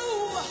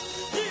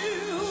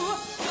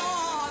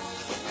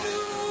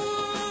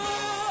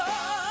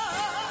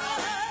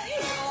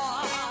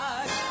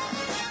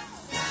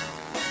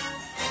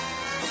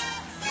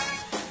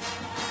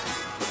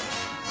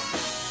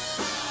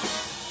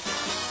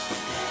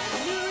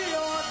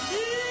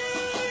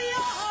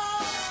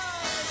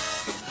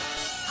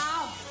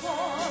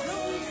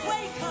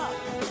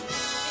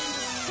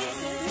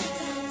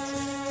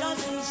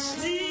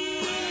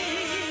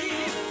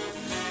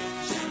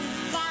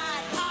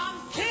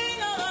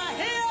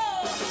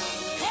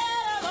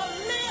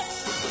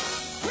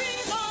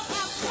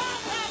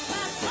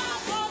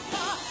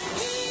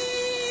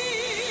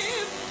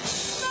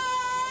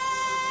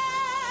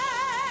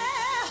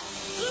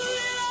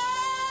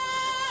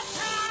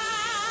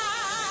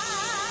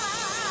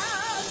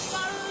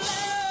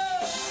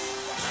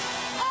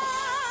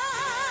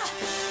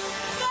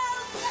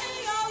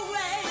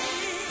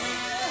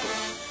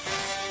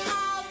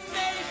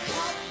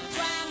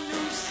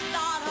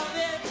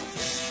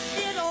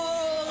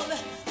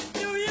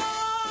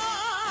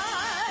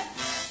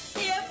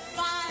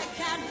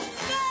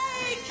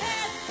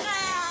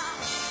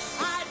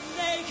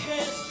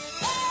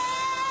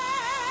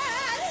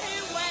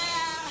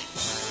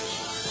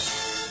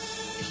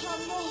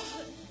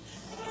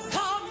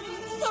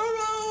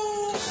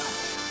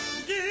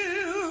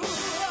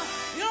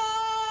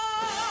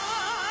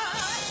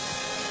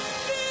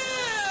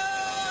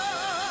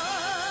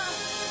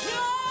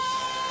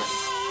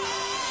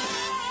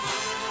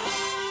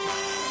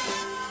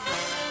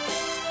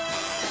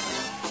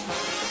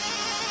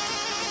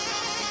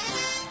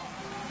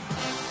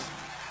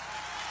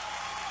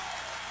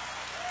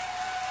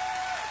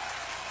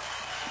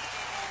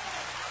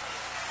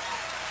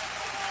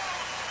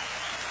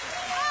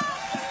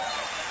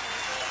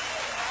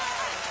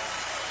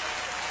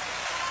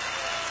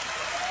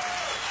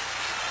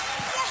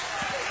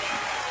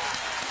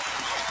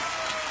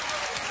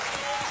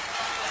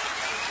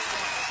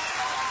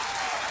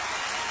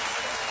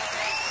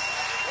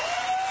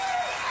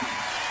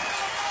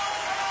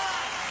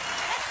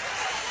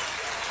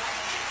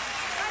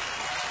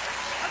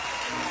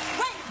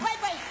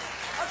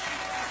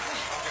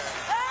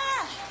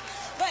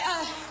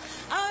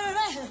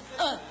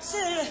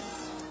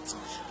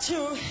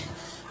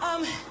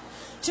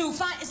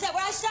 that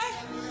where I start?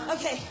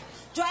 Okay.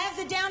 Do I have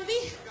the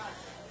downbeat?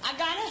 I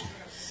got it?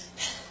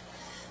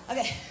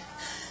 Okay.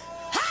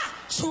 Ha!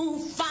 To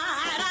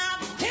fight,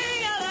 I'm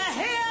king of the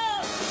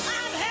hill.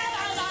 I'm head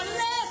of the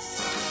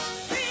list.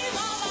 Cream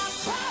of the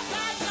crop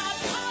at the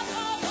top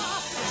of the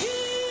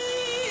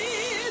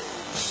heap.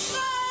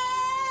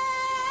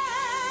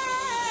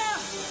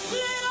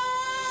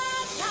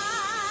 Little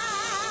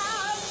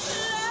time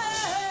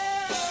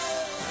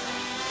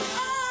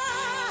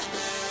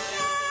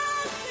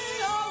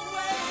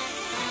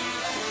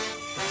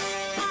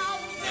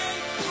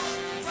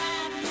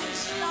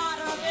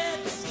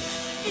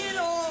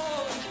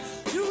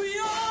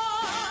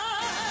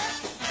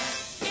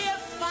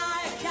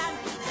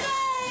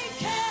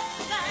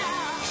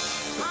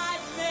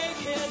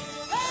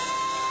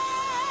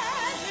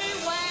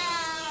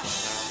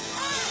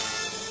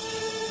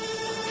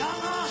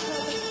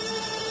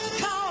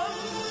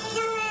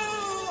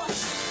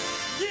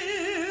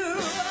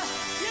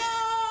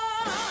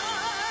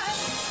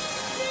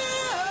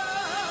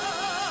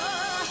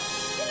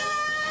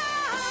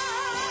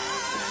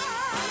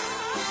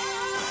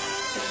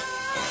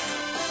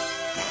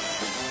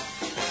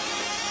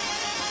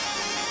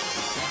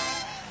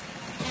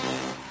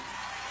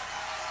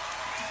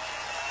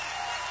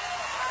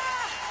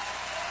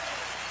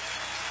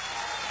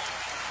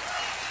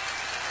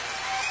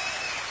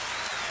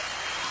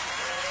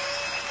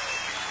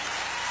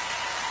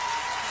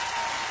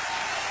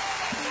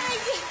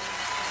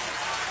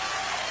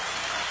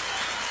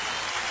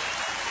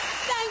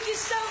Thank you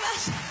so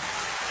much.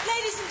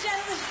 Ladies and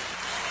gentlemen,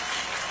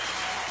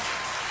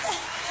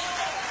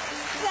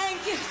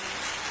 thank you.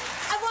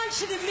 I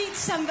want you to meet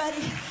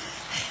somebody.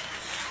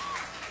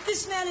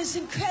 This man is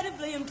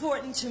incredibly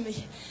important to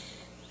me.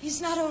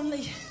 He's not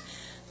only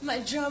my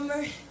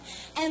drummer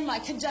and my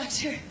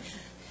conductor,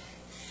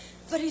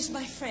 but he's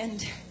my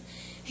friend.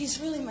 He's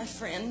really my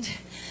friend.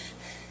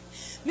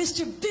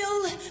 Mr.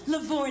 Bill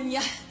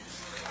Livornia.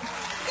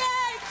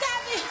 Yay,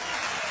 Tabby!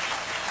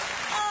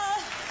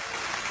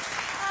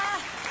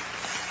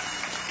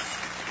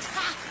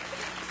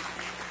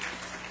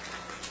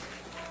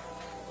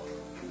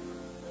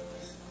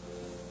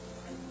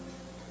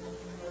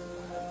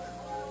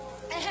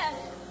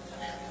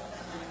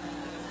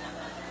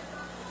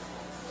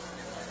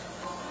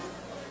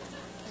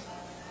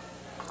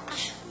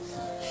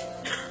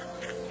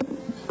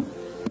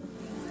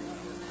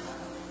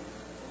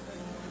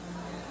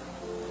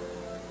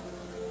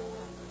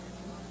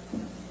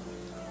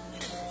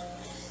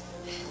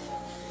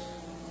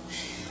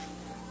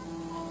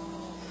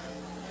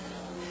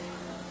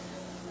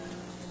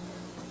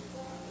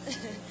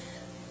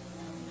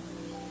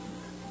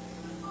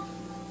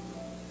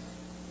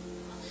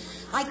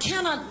 I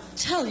cannot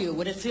tell you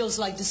what it feels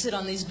like to sit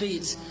on these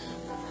beads.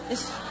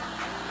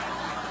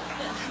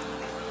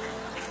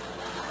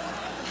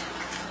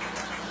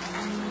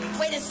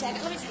 Wait a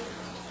second. Let me get...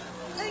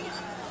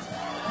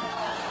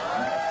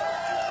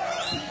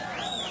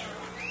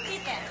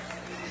 Eat that.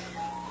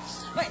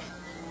 Wait.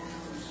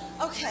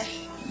 Okay.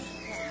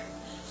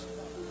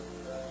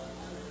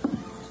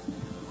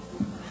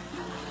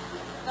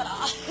 But,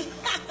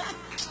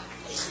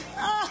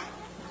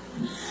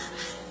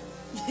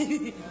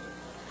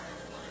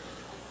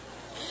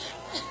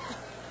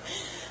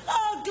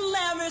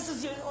 glamorous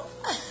as usual.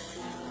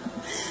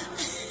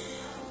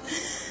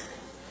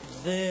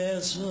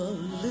 There's a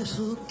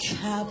little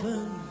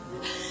cabin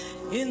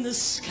in the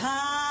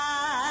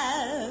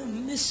sky,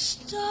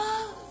 mister,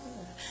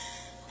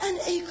 an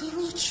acre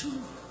or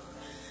two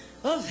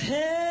of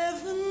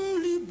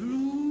heavenly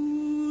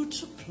blue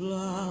to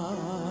plow.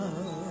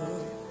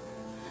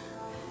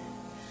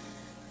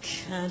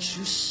 Can't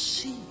you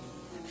see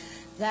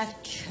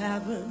that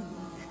cabin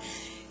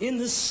in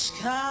the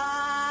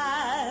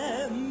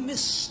sky,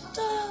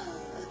 mister,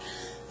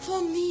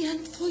 for me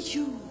and for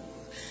you?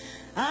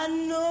 I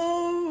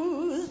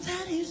know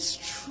that it's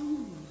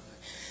true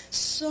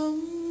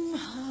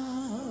somehow.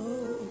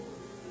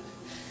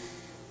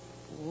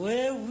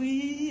 Where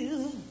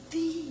we'll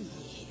be,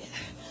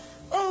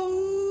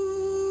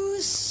 oh,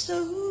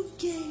 so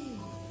gay.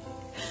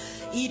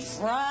 Eat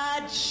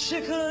fried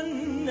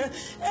chicken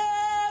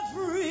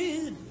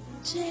every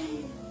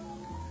day,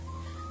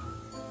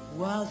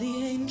 while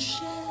the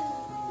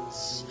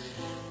angels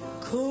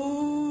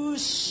go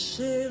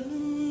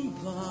sailing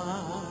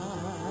by.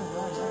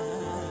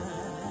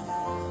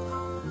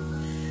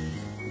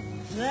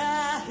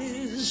 That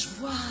is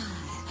why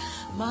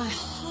my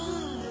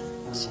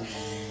heart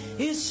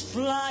is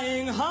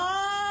flying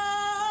high,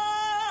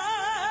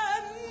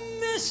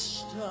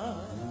 mister,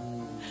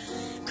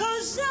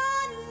 'cause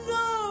I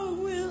know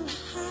we'll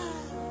have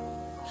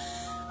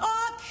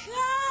a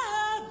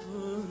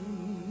cabin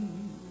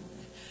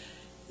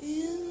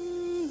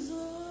in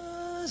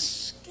the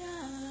sky.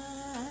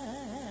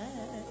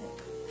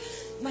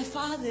 My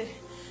father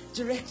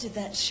directed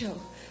that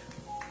show,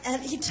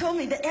 and he told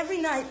me that every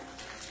night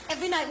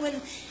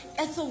when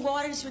Ethel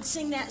Waters would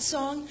sing that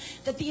song,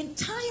 that the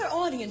entire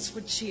audience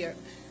would cheer,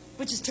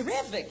 which is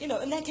terrific, you know,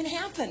 and that can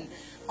happen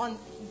on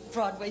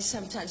Broadway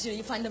sometimes. You know,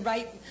 you find the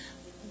right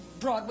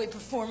Broadway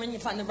performer, and you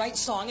find the right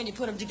song, and you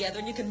put them together,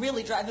 and you can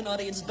really drive an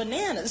audience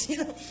bananas, you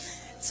know.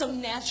 So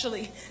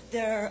naturally,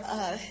 there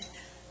are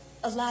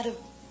a lot of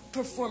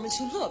performers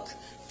who look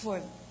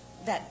for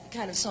that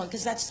kind of song,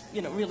 because that's,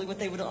 you know, really what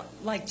they would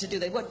like to do.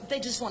 They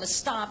just want to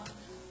stop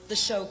the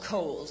show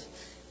cold.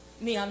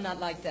 Me, I'm not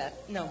like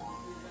that. No.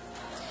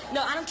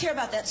 No, I don't care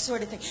about that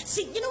sort of thing.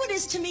 See, you know what it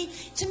is to me?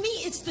 To me,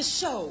 it's the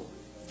show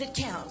that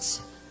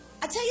counts.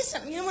 I tell you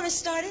something, you know when I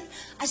started?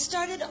 I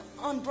started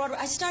on Broadway.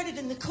 I started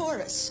in the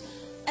chorus.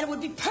 And it would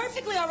be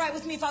perfectly all right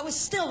with me if I was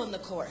still in the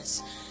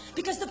chorus.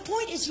 Because the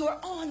point is you're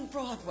on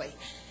Broadway.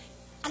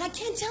 And I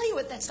can't tell you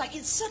what that's like.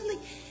 It's suddenly,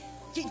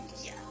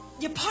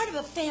 you're part of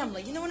a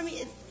family, you know what I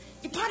mean?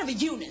 You're part of a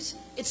unit.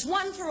 It's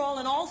one for all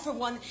and all for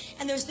one,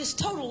 and there's this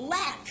total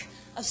lack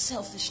of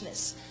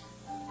selfishness.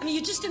 I mean,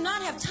 you just do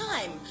not have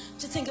time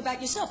to think about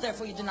yourself,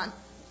 therefore you don't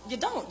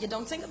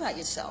think about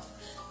yourself.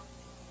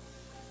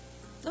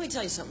 Let me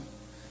tell you something.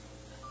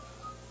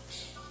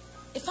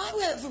 If I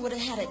ever would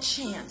have had a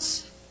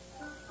chance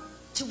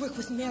to work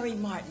with Mary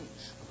Martin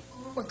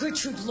or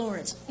Gertrude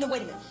Lawrence, no,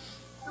 wait a minute.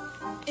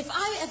 If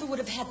I ever would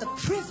have had the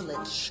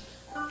privilege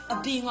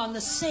of being on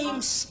the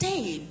same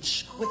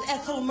stage with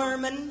Ethel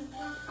Merman,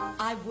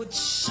 I would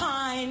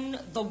shine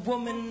the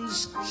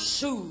woman's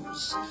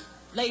shoes.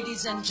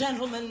 Ladies and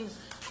gentlemen,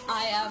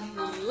 I am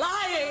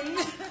lying.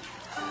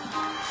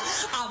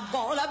 I'm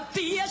gonna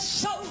be a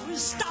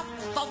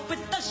showstopper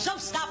with the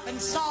show-stopping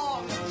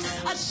song,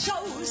 a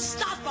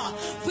showstopper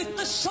with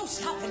the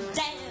show-stopping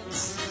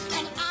dance,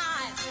 and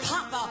I,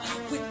 Papa,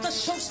 with the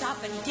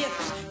show-stopping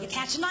gift. You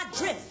catch my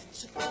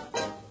drift?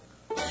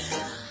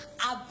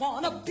 I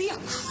wanna be a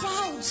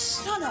crowd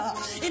stunner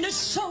in a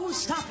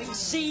show-stopping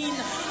scene,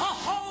 a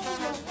home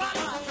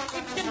runner,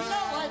 if you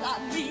know what I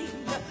mean.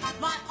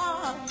 My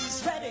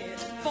arms ready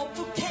for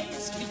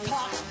bouquets to be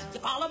caught. You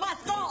follow my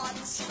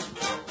thoughts?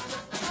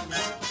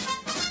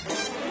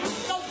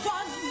 The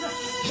one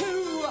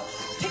who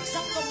picks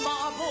up the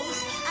marbles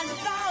and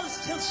bows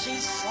till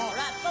she's sore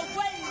at the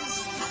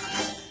waist.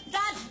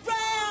 That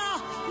rare,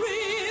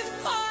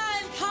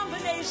 refined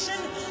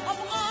combination of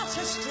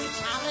artistry,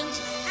 talent,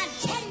 and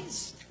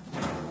taste.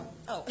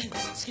 Oh,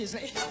 excuse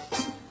me.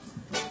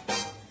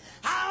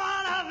 I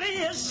wanna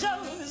be a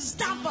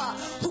showstopper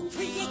who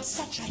creates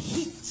such a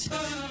heat.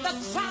 The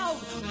crowd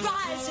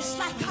rises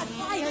like a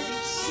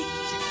violin seat.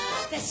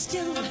 They're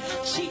still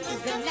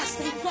cheering as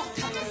they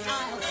walk up the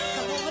aisle.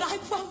 The moment I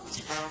won't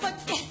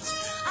forget,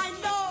 I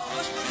know,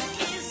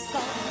 is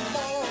the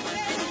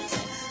moment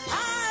I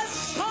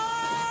saw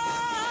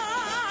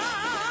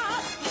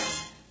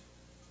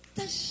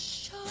the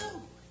show.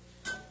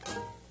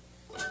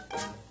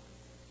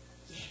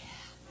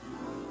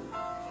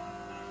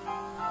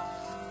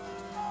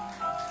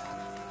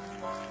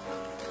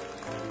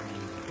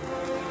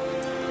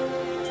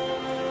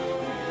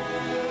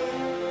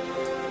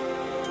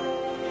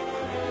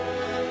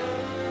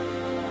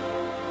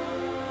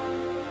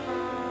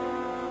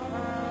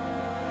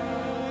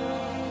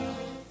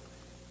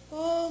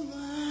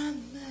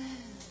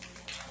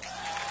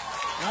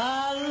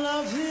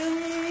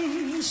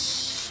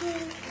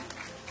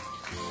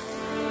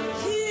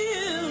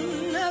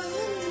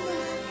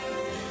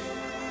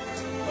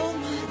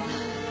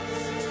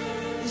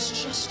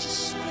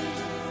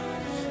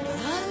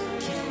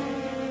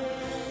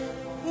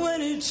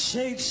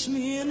 Takes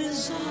me in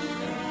his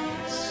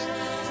arms,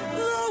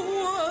 the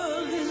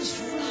world is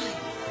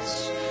right,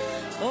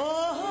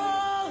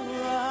 all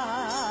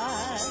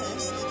right.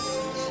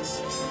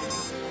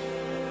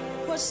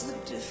 What's the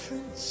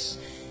difference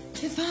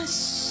if I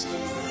say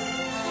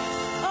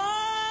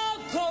I'll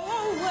go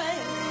away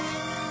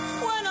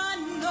when I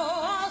know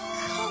I'll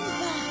come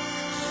back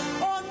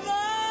on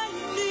my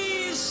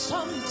knees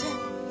someday?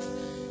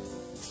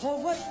 For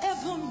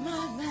whatever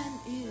my man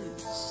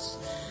is,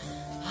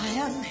 I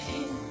am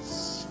his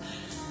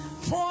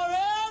forevermore.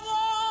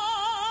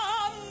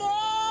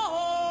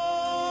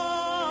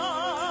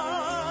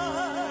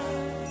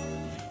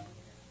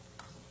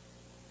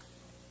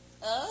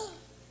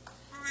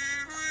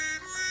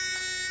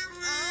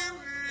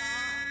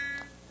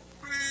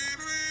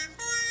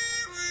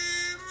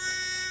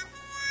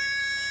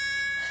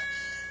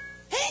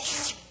 Hey!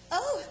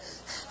 Oh!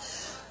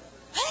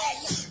 Hey!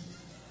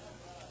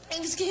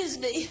 Excuse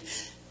me.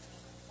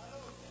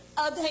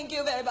 Oh, thank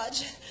you very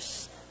much.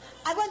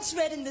 I once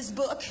read in this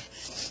book,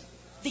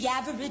 the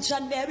average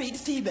unmarried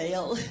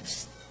female,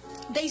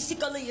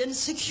 basically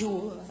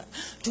insecure,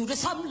 due to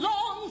some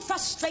long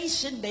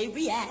frustration may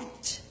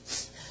react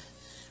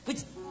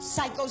with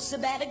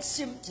psychosomatic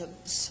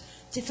symptoms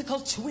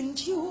difficult to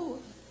endure,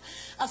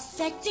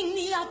 affecting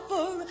the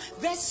upper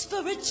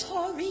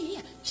respiratory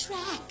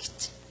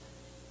tract.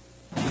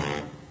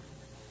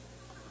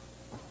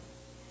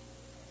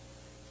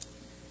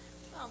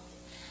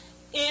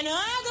 In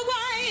other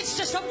words,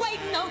 just a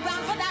waiting around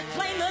for that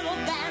plain little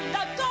band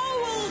of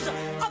gold.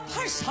 A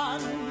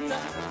person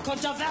could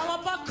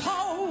develop a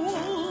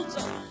cold.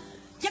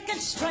 You can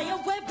stray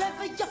away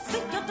wherever you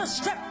think of the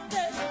strip,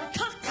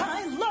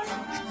 cockeye lurk.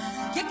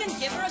 You can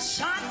give her a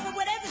shot for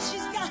whatever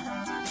she's got,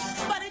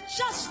 but it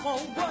just for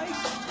work.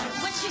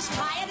 When she's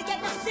tired of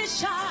getting a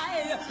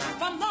fisheye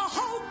from the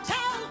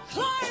hotel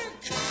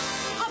clerk,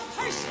 a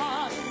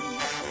person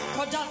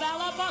could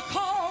develop a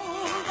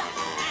cold.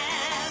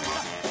 And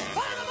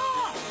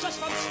furthermore, just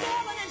from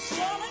strolling and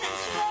strolling and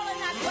strolling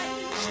that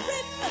wage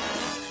trip,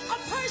 a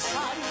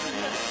person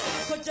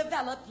could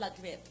develop la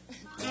grippe.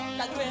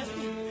 La grippe.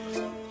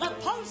 The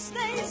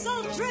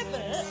post-nasal drip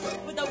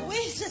with the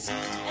wheezes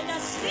and the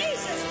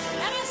sneezes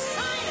and a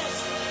sinus.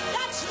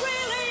 That's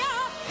really a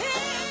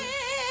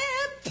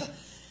hip.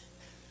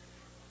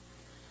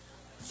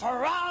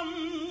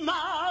 From a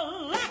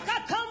lack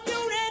of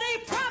community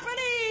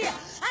property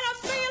and a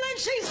feeling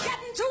she's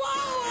getting too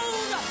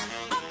old,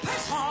 a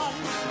person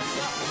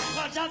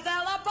will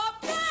develop a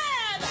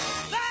bad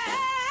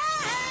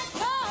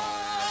cold.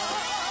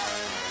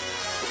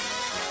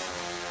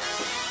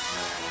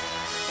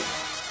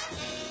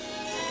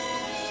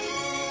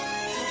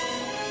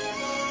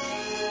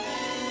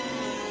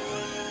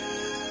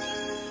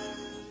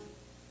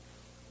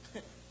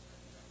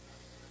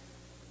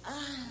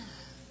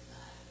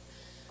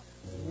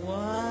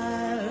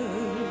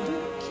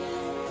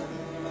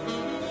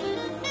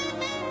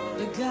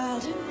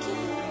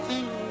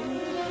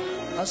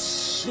 A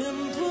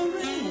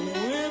simpering,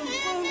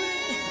 whimpering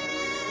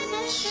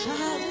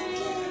child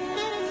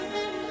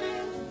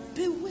again,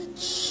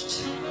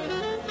 bewitched,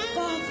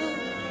 bothered,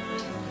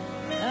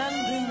 and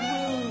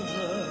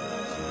bewildered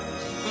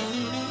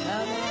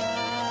am I.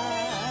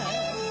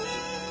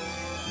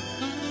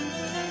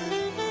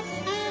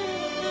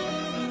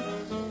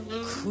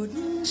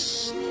 Couldn't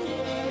sleep,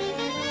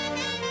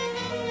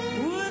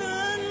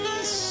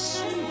 wouldn't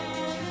sleep,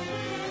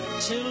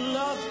 till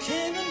love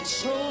came and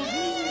told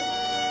me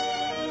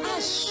I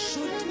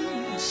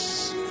shouldn't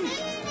sleep,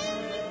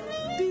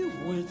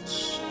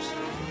 bewitched,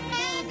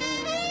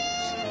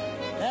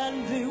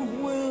 and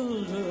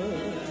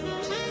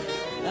bewildered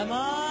am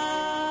I.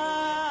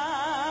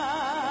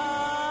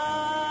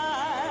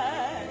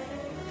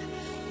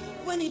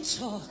 When he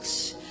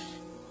talks,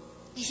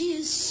 he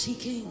is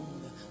seeking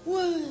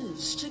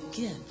words to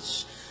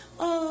get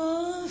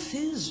off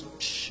his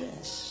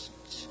chest,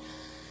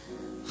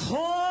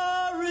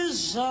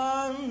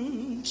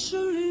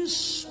 horizontally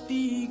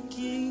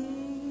speaking.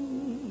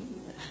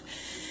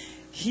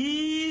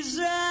 He's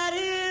at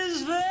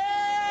his very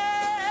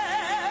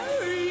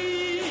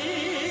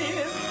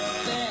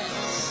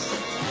best.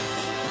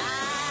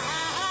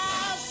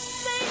 I'll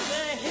sing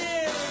to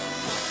him,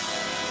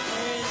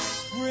 it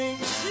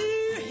springs to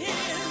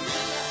him,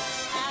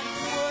 and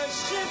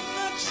worship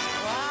the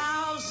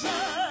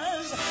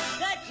trousers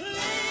that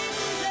cling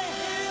to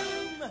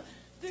him,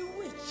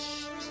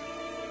 bewitched,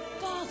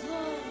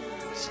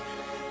 bothered,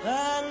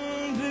 and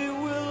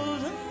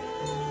bewildered.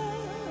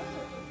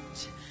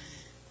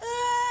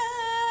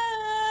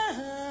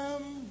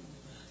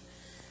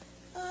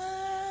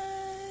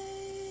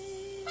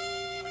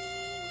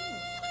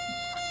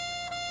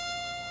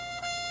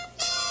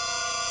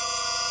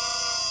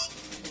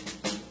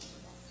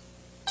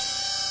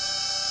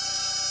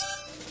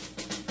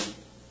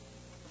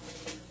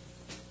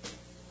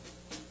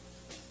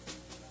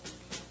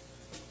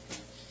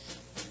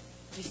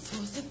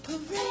 Before the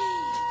parade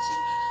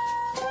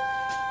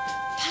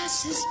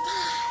passes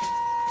by,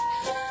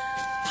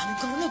 I'm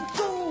gonna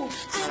go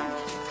and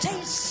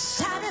taste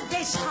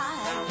Saturday's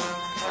high.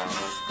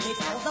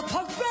 Before the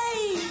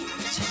parade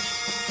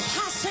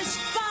passes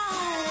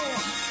by,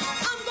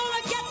 I'm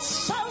gonna get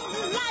some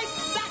life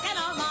back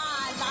into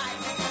my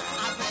life.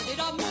 I'm ready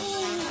to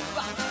move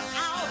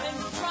out in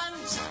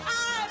front.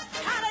 I've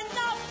had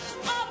enough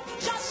of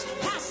just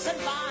passing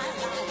by.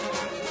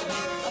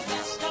 The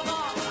best of all,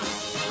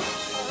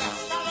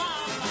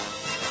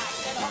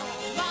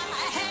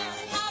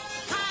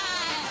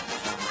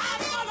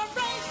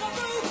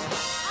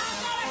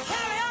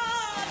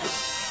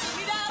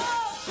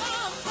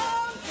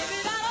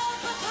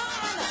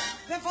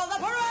 before the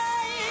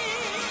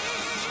parade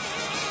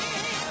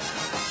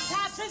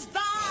passes by.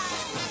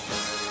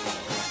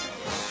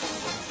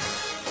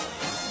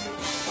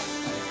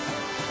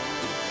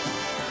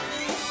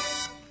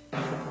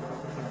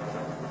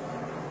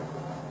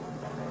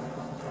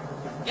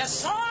 You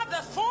saw her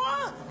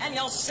before, and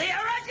you'll see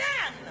her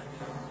again.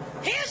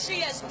 Here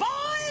she is,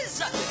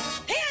 boys.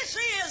 Here she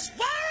is,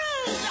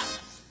 world.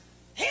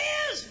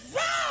 Here's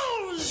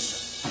Rose.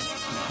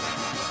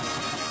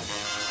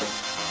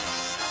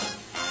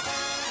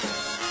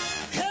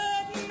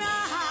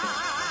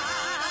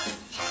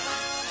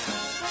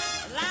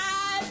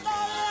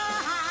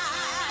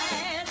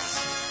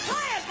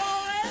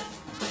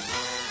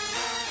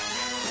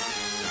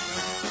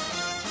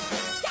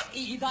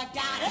 Either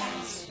got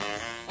it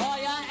or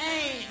you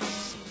ain't.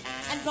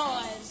 And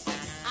boys,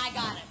 I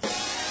got it.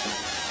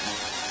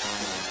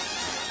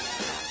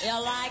 You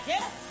like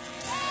it?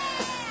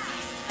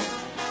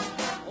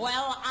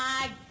 Well,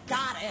 I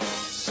got it.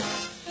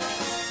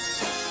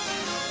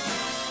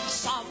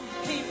 Some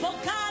people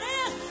got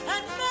it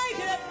and make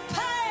it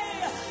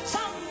pay.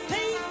 Some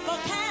people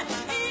can't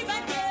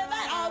even give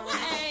it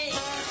away.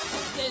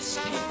 This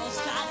people's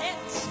got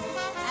it,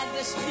 and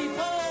this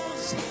people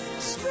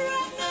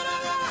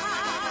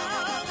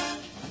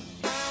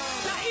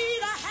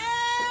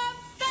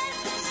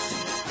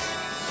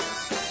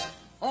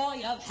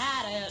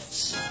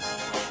it.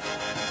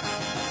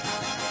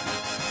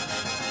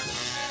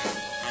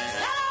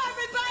 Hello,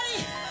 everybody.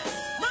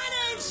 My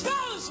name's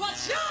Rose.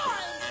 What's yours?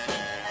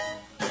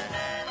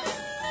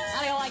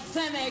 How do you like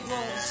them egg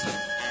rolls,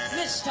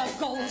 Mr.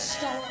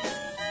 Goldstone?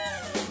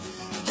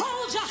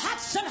 Hold your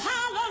hats and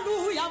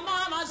hallelujah.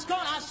 Mama's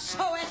gonna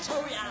show it to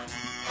ya.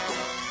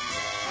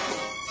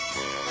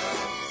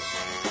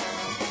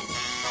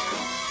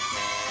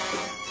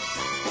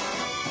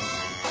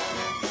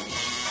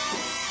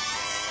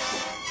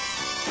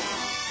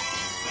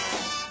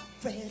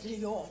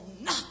 Ready or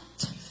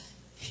not,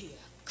 here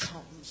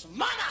comes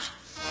Mama.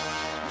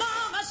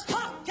 Mama's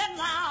talking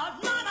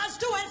loud. Mama's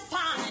doing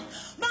fine.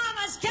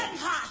 Mama's getting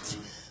hot.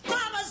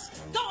 Mama's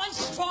going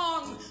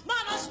strong.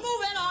 Mama's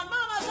moving on.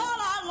 Mama's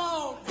all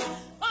alone.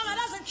 Mama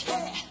doesn't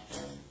care.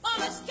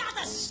 Mama's got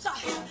the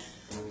stuff.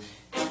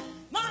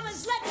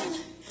 Mama's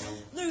letting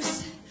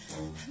loose.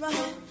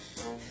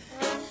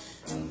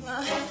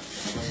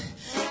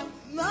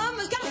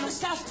 Mama's got the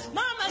stuff.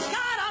 Mama's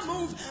gotta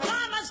move.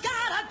 Mama's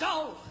gotta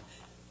go.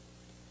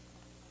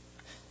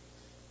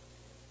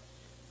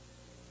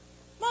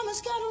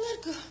 Mama's gotta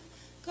let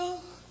go.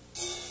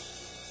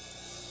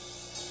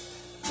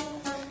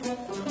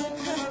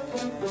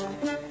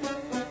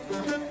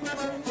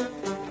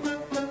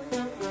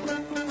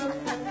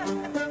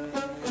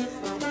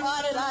 Why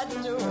did I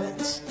do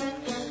it?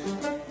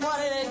 What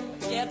did it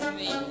get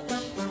me?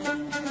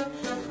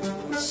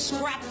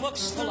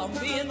 Scrapbooks full of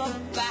me in the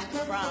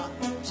background.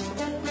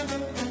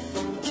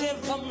 Give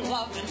them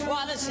love, and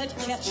what does it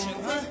get you,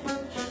 huh?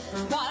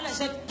 What does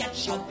it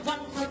get you?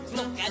 One quick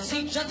look as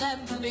each of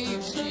them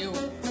leaves you.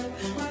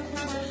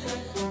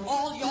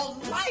 All your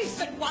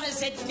life, and what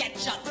does it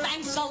get you?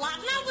 Thanks a lot.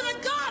 Now with the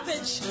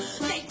garbage,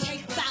 they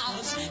take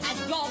vows, and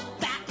you're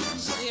back to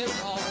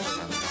zero.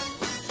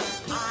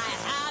 I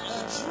had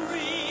a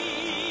dream.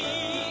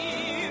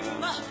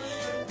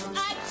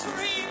 I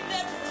dreamed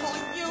it for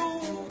you,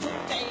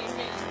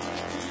 baby.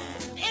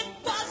 It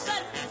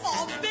wasn't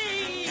for me,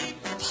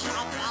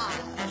 Papa.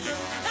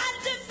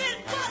 And if it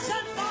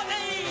wasn't for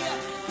me,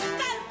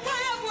 then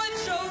where would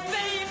you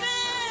be,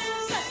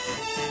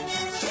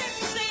 Miss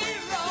Gypsy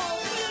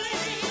Rose?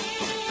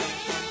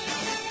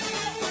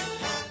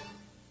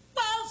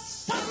 Well,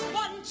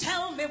 someone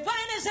tell me,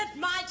 when is it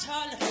my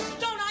turn?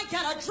 Don't I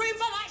get a dream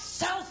for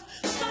myself?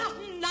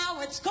 Starting now,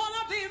 it's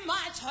gonna be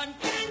my turn.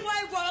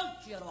 Gangway world,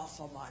 get off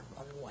of my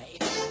runway.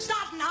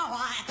 Starting now,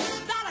 I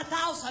got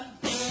 1,000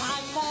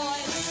 big-time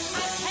boys.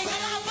 I'm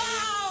taking a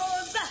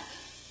vows.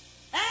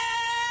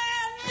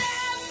 And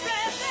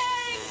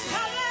everything's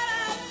coming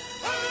up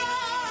wrong.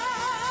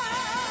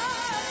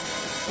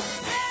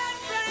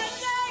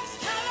 Everything's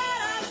coming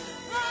up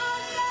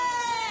wrong.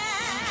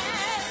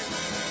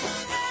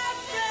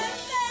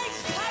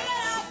 Everything's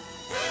coming up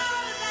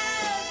wrong.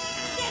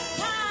 This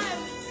time,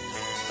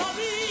 for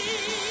me.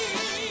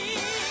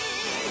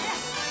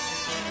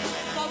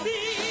 For me.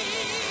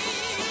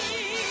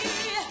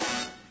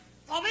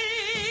 For me.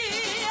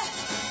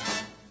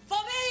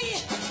 For me.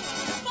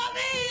 For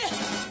me.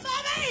 For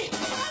me.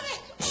 For me.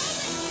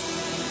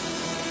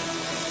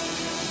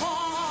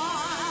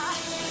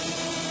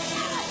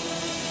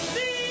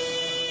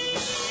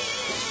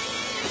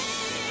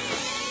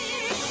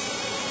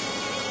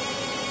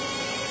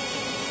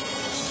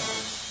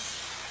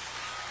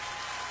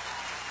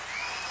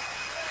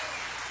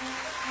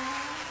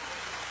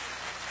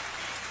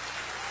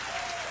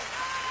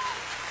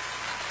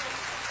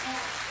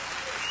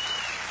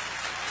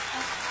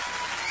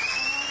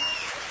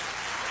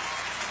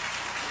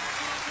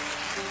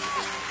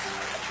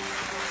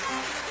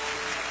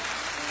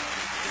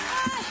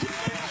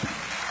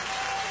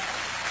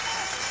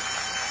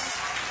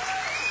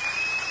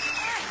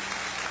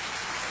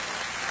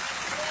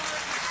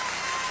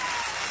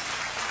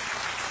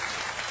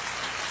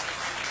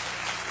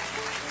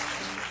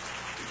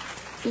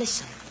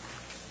 Listen,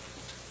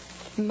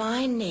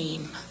 my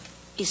name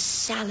is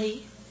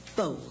Sally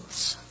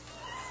Bowles.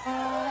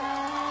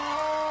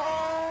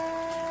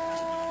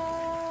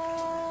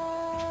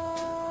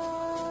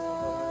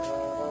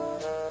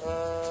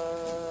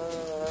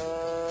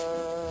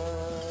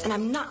 And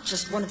I'm not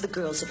just one of the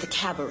girls at the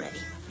cabaret.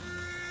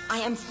 I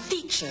am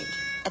featured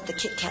at the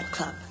Kit Kat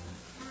Club.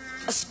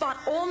 A spot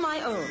all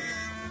my own.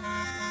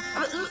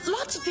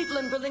 Lots of people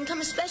in Berlin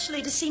come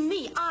especially to see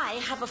me. I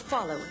have a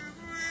following.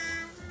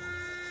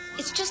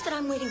 It's just that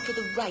I'm waiting for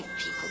the right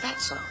people,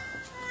 that's all.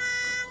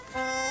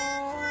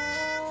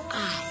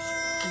 I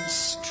am a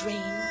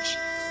strange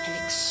and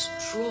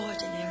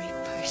extraordinary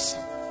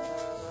person.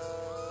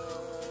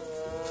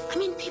 I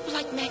mean, people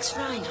like Max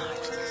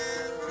Reinhardt.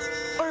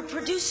 Or a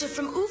producer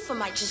from UFA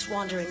might just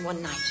wander in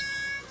one night.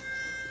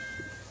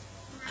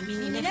 I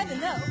mean, you never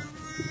know.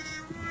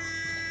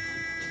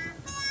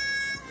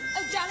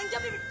 Oh, darling,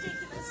 don't be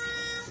ridiculous.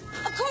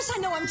 Of course I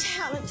know I'm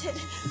talented.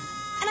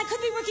 And I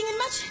could be working in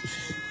much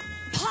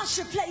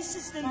posher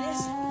places than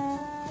this.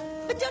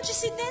 But don't you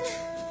see, then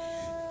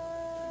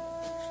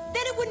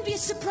it wouldn't be a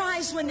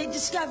surprise when they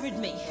discovered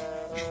me.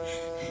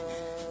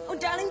 Oh,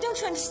 darling, don't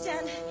you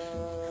understand?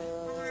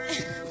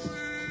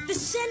 The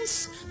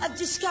sense of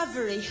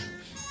discovery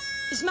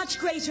is much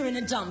greater in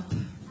a dump.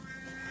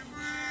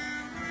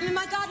 I mean,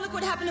 my God, look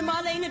what happened to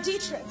Marlene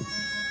Dietrich.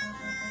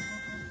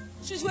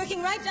 She was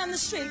working right down the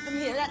street from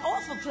here, that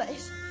awful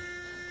place.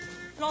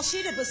 And all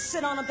she did was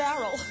sit on a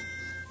barrel.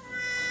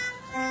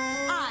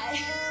 I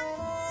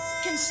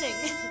can sing,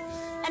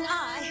 and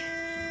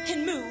I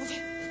can move.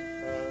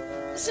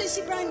 So you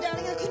see, Brian,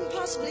 darling, I couldn't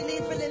possibly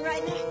leave Berlin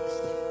right now.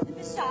 And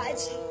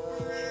besides,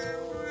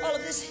 all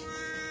of this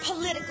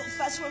political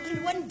fuss won't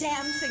do one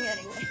damn thing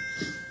anyway.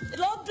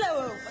 It'll all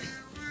blow over.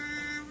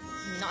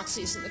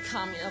 Nazis and the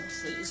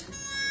communists, please.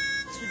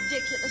 It's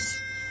ridiculous.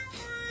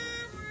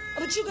 Oh,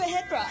 but you go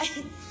ahead,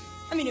 Brian.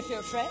 I mean, if you're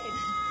afraid,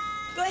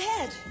 go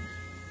ahead.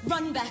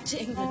 Run back to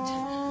England.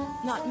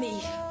 Not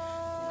me.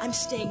 I'm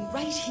staying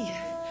right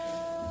here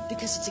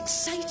because it's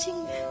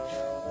exciting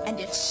and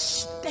it's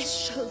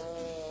special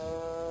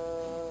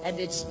and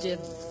it's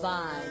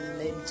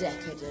divinely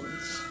decadent.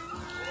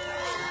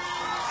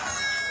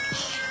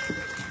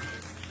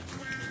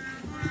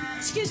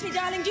 Excuse me,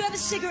 darling, do you have a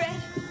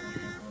cigarette?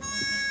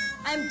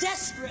 I'm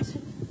desperate.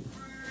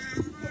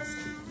 Yes.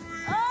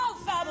 Oh,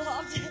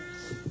 fabelhaft.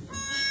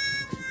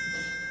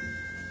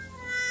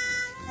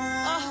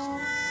 Oh,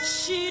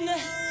 schöne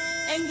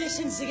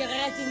englische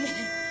Zigaretten.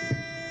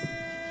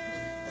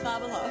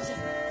 Fabelhaft.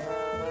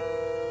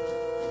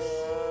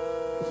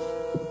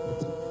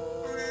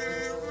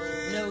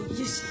 No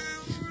use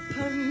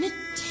permitting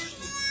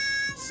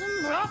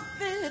some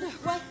profit.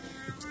 What?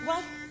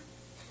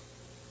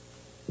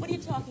 What are you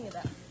talking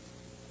about?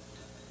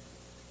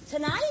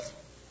 Tonight?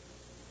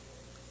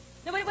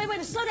 No, wait,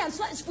 slow down.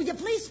 Will you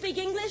please speak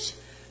English?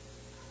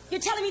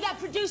 You're telling me that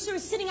producer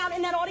is sitting out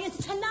in that audience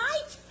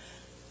tonight?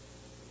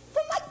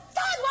 Oh, my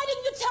God, why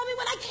didn't you tell me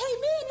when I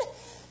came in?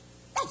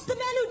 That's the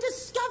man who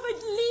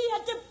discovered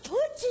Leah de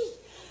Putti.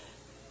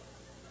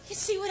 You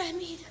see what I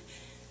mean?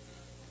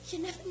 You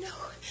never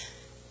know.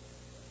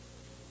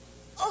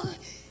 Oh,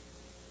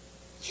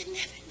 you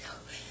never know.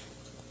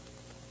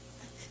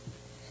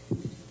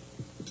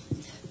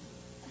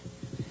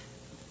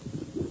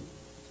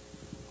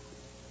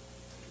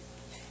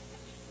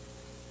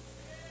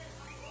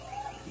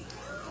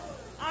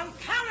 I'm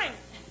coming.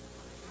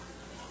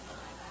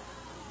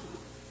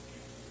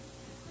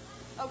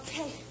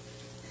 Okay.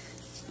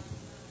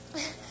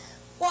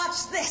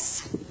 Watch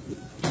this.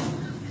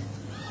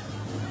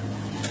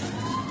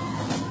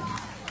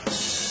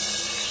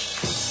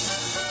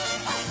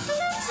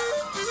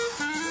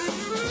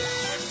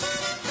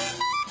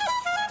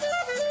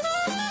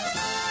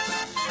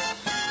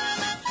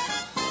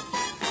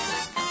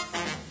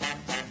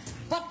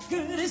 What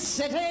good is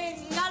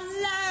sitting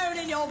alone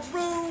in your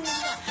room?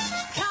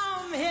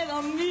 Come hear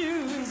the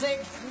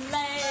music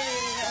play.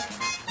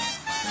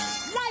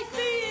 Life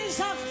is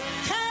a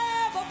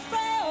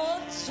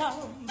cabaret,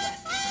 chum.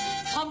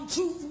 Come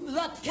to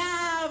the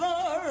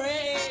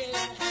cabaret.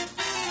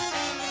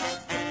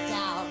 Put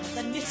down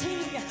the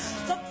knitting,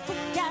 the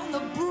book and the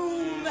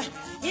broom.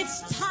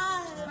 It's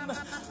time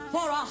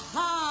for a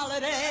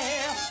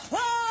holiday.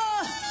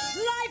 Oh,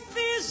 life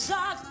is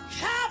a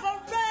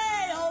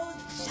cabaret, old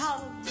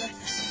chum.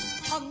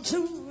 Come to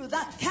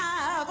the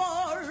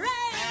cabaret.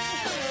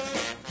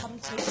 Come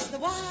taste the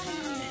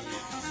wine.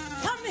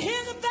 Come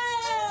hear the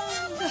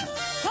band.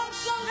 Come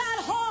blow that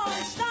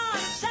horn. Start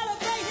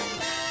celebrating.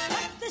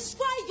 At this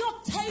way your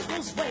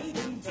table's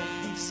waiting.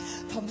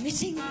 Babes,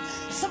 permitting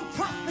some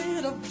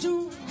prophet of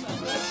doom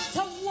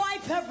to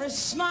wipe every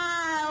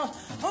smile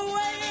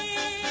away.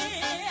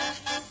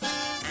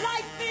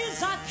 Life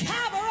is a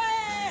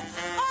cabaret.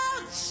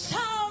 Oh,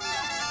 chum,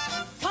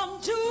 come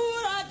to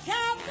the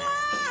cabaret.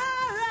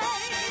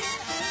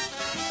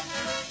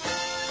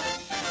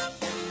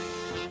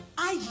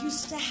 I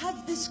used to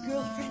have this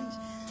girlfriend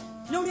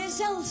known as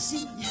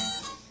Elsie,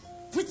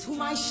 with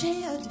whom I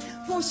shared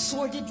 4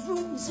 sordid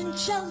rooms in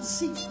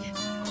Chelsea.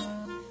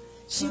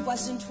 She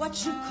wasn't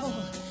what you call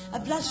a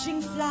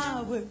blushing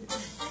flower.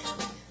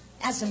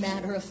 As a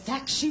matter of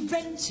fact, she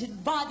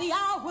rented by the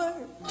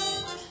hour.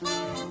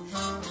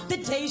 The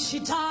day she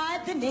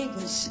died, the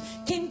neighbors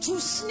came to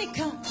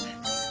snicker.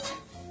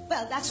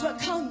 Well, that's what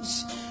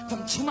comes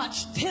from too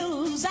much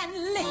pills and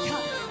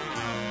liquor.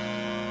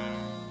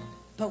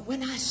 But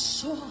when I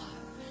saw her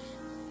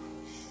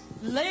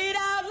laid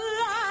out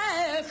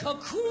like a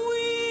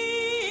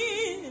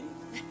queen,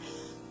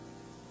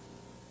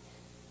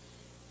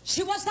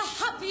 she was the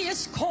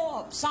happiest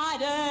corpse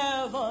I'd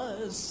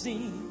ever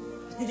seen.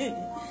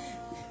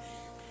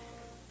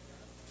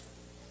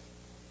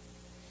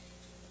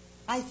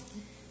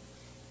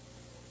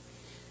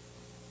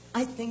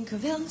 I think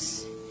of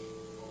Elsie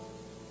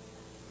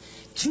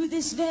to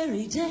this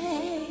very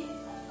day.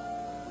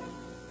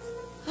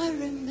 I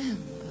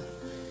remember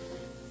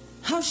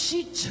how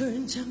she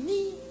turned to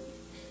me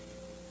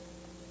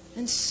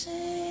and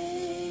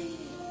say,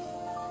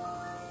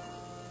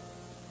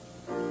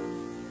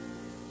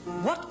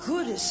 what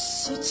good is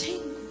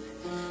sitting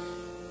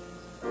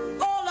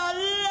all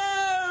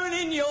alone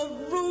in your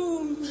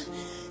room?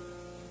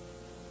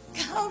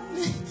 Come,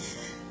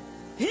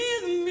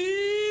 hear the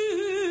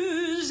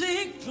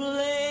music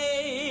play.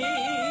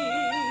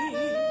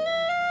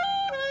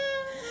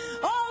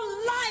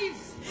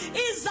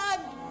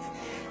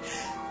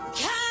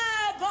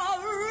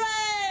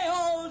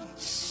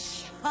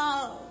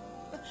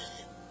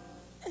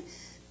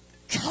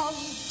 come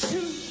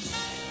to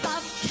the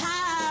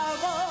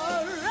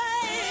cabaret.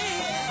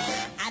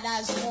 And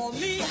as for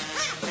me,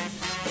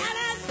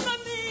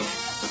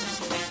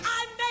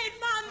 I made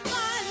my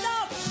mind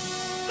up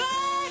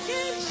back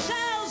in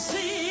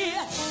Chelsea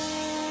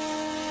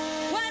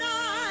when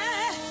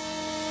I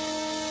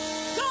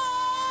go.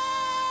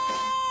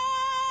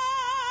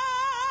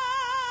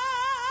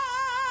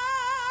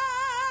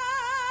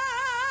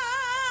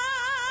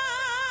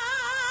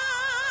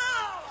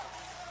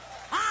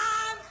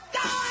 I'm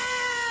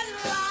going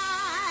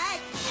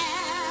like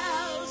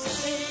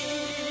Elsie.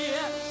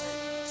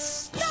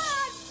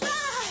 Start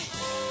by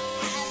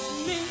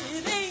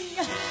admitting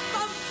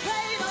from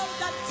cradle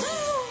to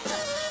tomb,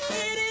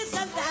 it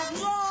isn't that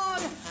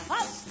long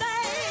a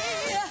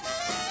stay.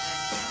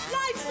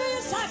 Life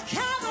is a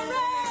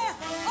cabaret,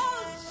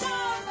 old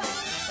song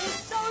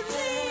is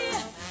only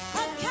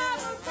a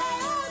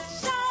cabaret, old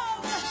song,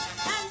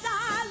 and I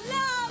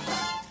love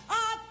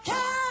a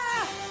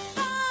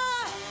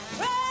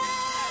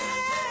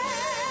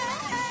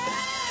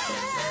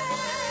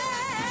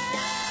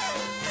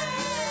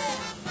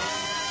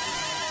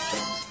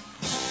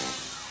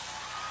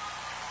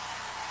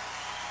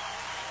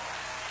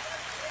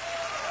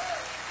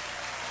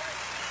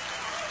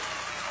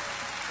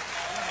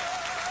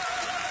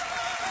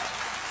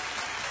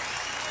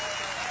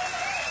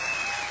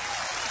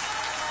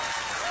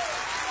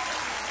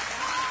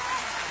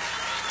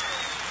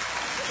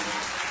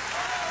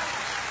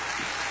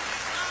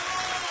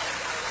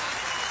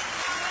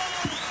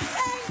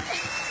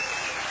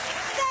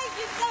Thank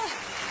you, sir.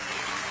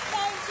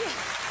 Thank you.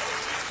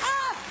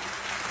 Ah.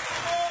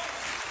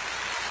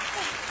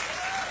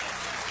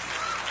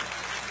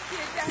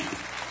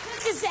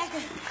 Just a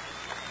second.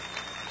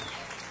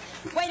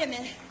 Wait a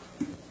minute.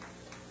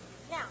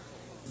 Now.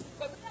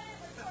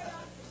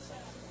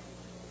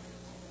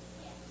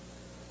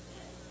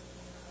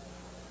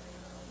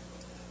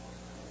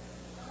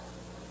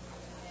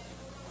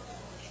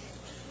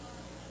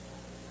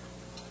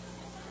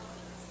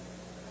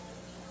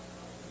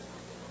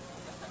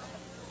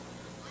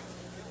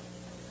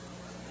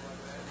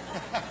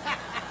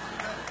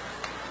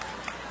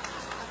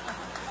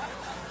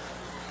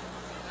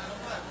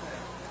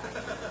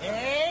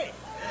 Hey!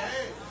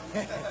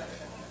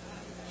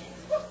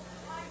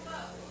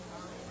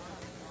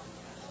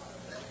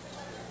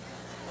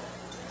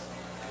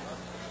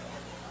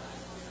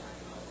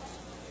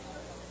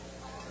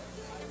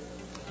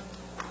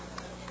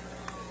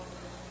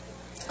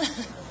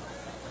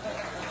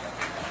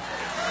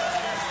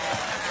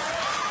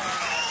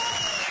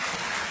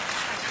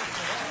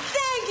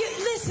 Thank you.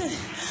 Listen,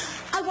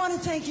 I want to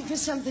thank you for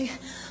something.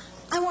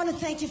 I want to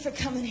thank you for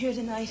coming here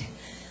tonight.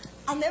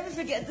 I'll never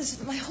forget this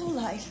for my whole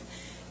life.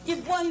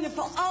 You're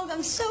wonderful. Oh,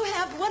 I'm so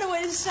happy. What a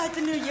way to start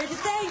the new year.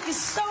 Thank you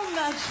so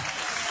much.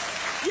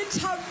 You're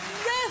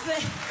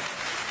terrific.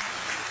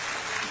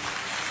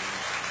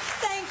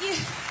 Thank you.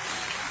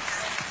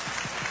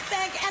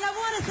 And I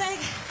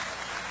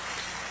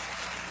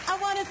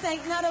want to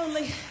thank not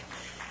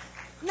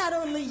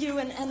only you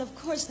and of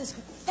course this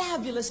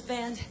fabulous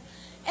band.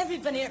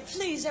 Everybody here,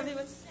 please,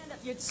 everyone, stand up.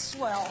 You're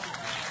swell.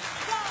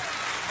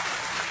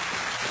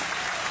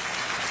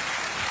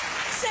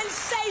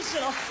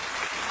 Sensational.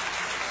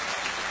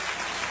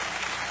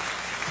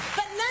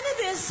 But none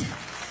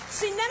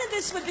of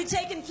this would be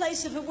taking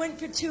place if it weren't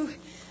for two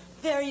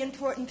very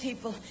important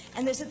people.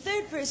 And there's a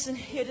third person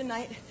here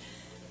tonight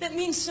that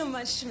means so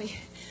much to me.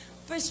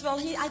 First of all,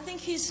 I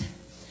think he's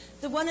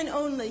the one and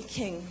only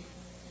king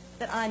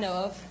that I know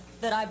of,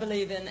 that I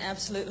believe in,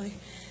 absolutely.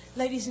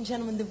 Ladies and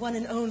gentlemen, the one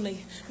and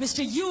only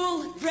Mr.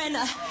 Yul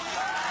Brynner.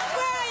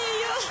 Where are you,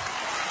 Yul?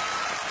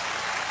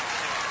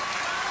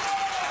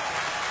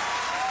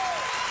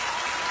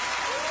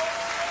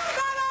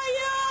 Bravo,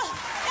 Yul!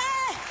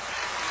 Yeah!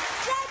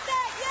 Right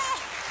there, yeah!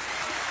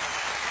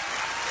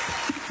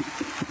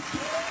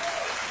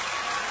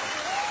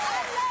 I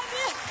love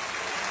you!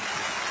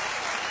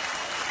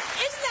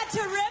 Isn't that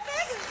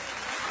terrific?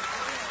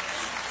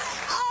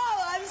 Oh,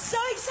 I'm so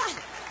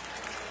excited.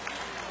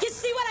 You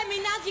see what I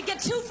mean? Now you get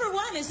 2 for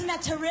 1. Isn't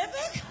that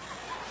terrific?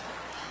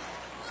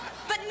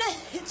 But no,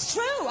 it's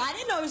true. I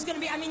didn't know it was going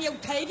to be. I mean, you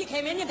paid, you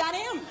came in, you got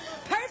in.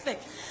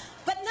 Perfect.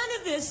 But none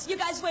of this, you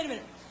guys, wait a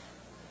minute.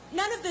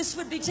 None of this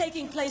would be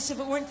taking place if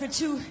it weren't for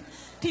two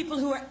people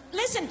who are.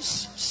 Listen,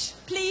 shh, shh,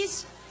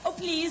 please. Oh,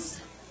 please.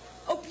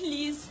 Oh,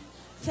 please.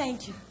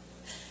 Thank you.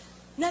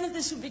 None of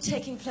this would be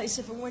taking place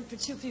if it weren't for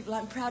two people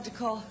I'm proud to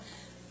call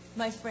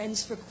my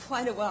friends for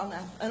quite a while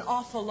now, an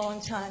awful long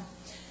time.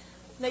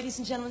 Ladies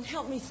and gentlemen,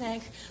 help me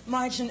thank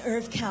Marge and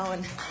Irv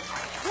Cowan.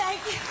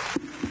 Thank you.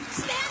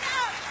 Stand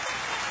up.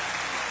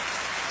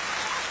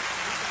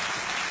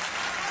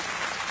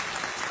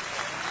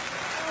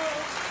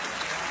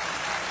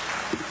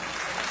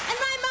 And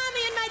my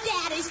mommy and my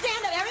daddy,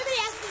 stand up. Everybody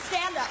has to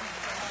stand up.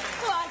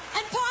 Go on.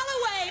 And Paula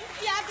Wayne,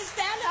 you have to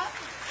stand up.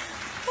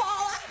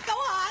 Paula, go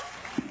on.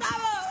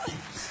 Bravo.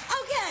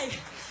 Okay.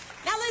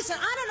 Now listen,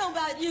 I don't know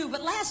about you,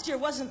 but last year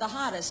wasn't the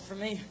hottest for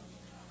me.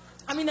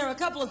 I mean, there were a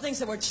couple of things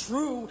that were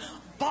true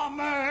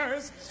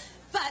bummers.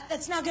 But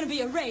that's now going to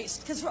be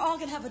erased because we're all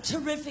going to have a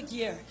terrific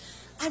year.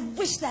 I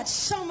wish that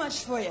so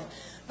much for you.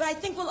 But I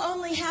think we'll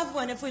only have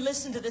one if we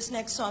listen to this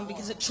next song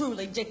because it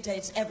truly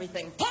dictates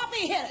everything.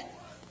 Poppy, hit it!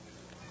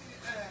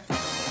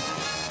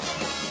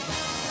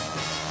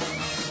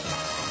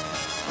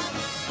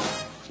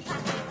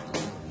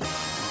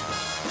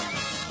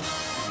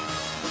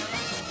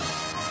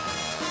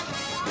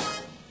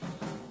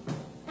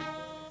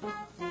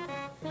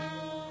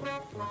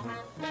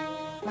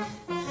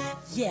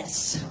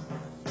 Yes.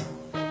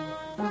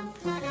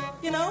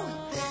 You know,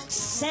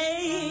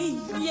 say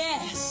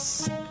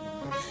yes.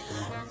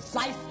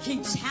 Life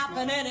keeps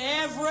happening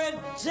every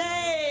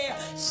day.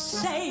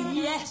 Say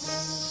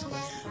yes.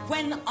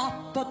 When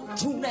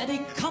opportunity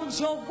comes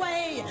your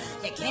way,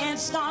 you can't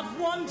start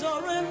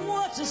wondering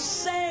what to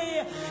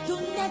say. You'll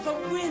never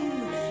win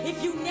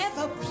if you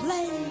never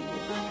play.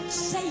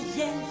 Say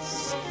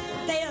yes.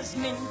 There's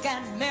Mink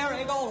and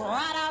Marigold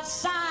right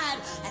outside,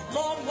 and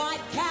long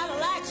white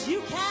Cadillacs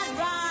you can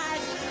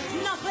ride.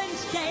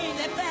 Nothing's gained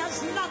if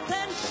there's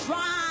nothing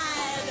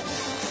tried.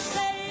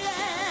 Say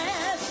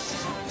yes.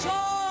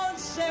 Don't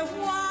say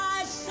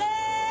why. Say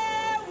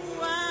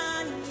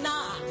why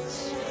not.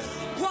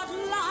 What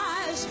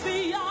lies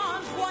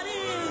beyond what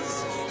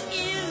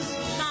is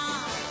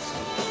not.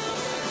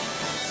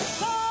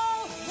 So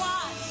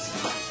what?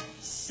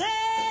 Say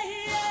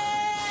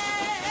yes.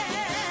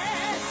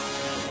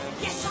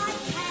 Yes, I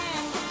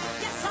can.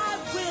 Yes, I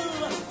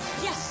will.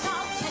 Yes,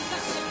 I'll take a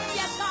sip.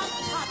 Yes, I'll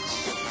touch.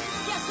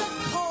 Yes, of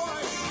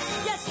course.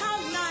 Yes, how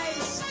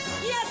nice.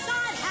 Yes,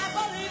 I'd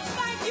happily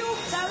thank you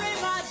very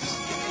much.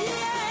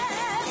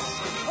 Yes.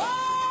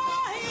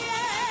 Oh,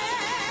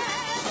 yes.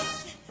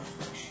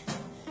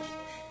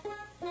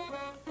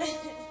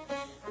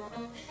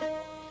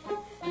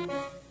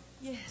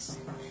 Yes.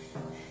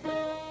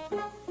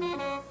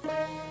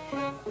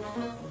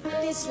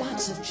 There's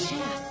lots of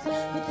chaff,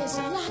 but there's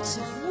lots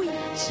of wheat.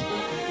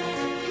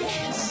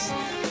 Yes.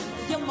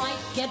 You might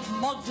get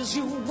mugged as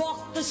you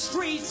walk the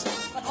streets,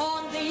 but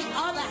on the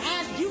other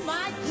hand, you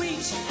might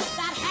greet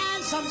that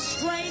handsome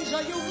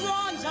stranger you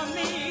long to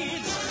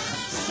meet.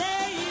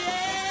 Say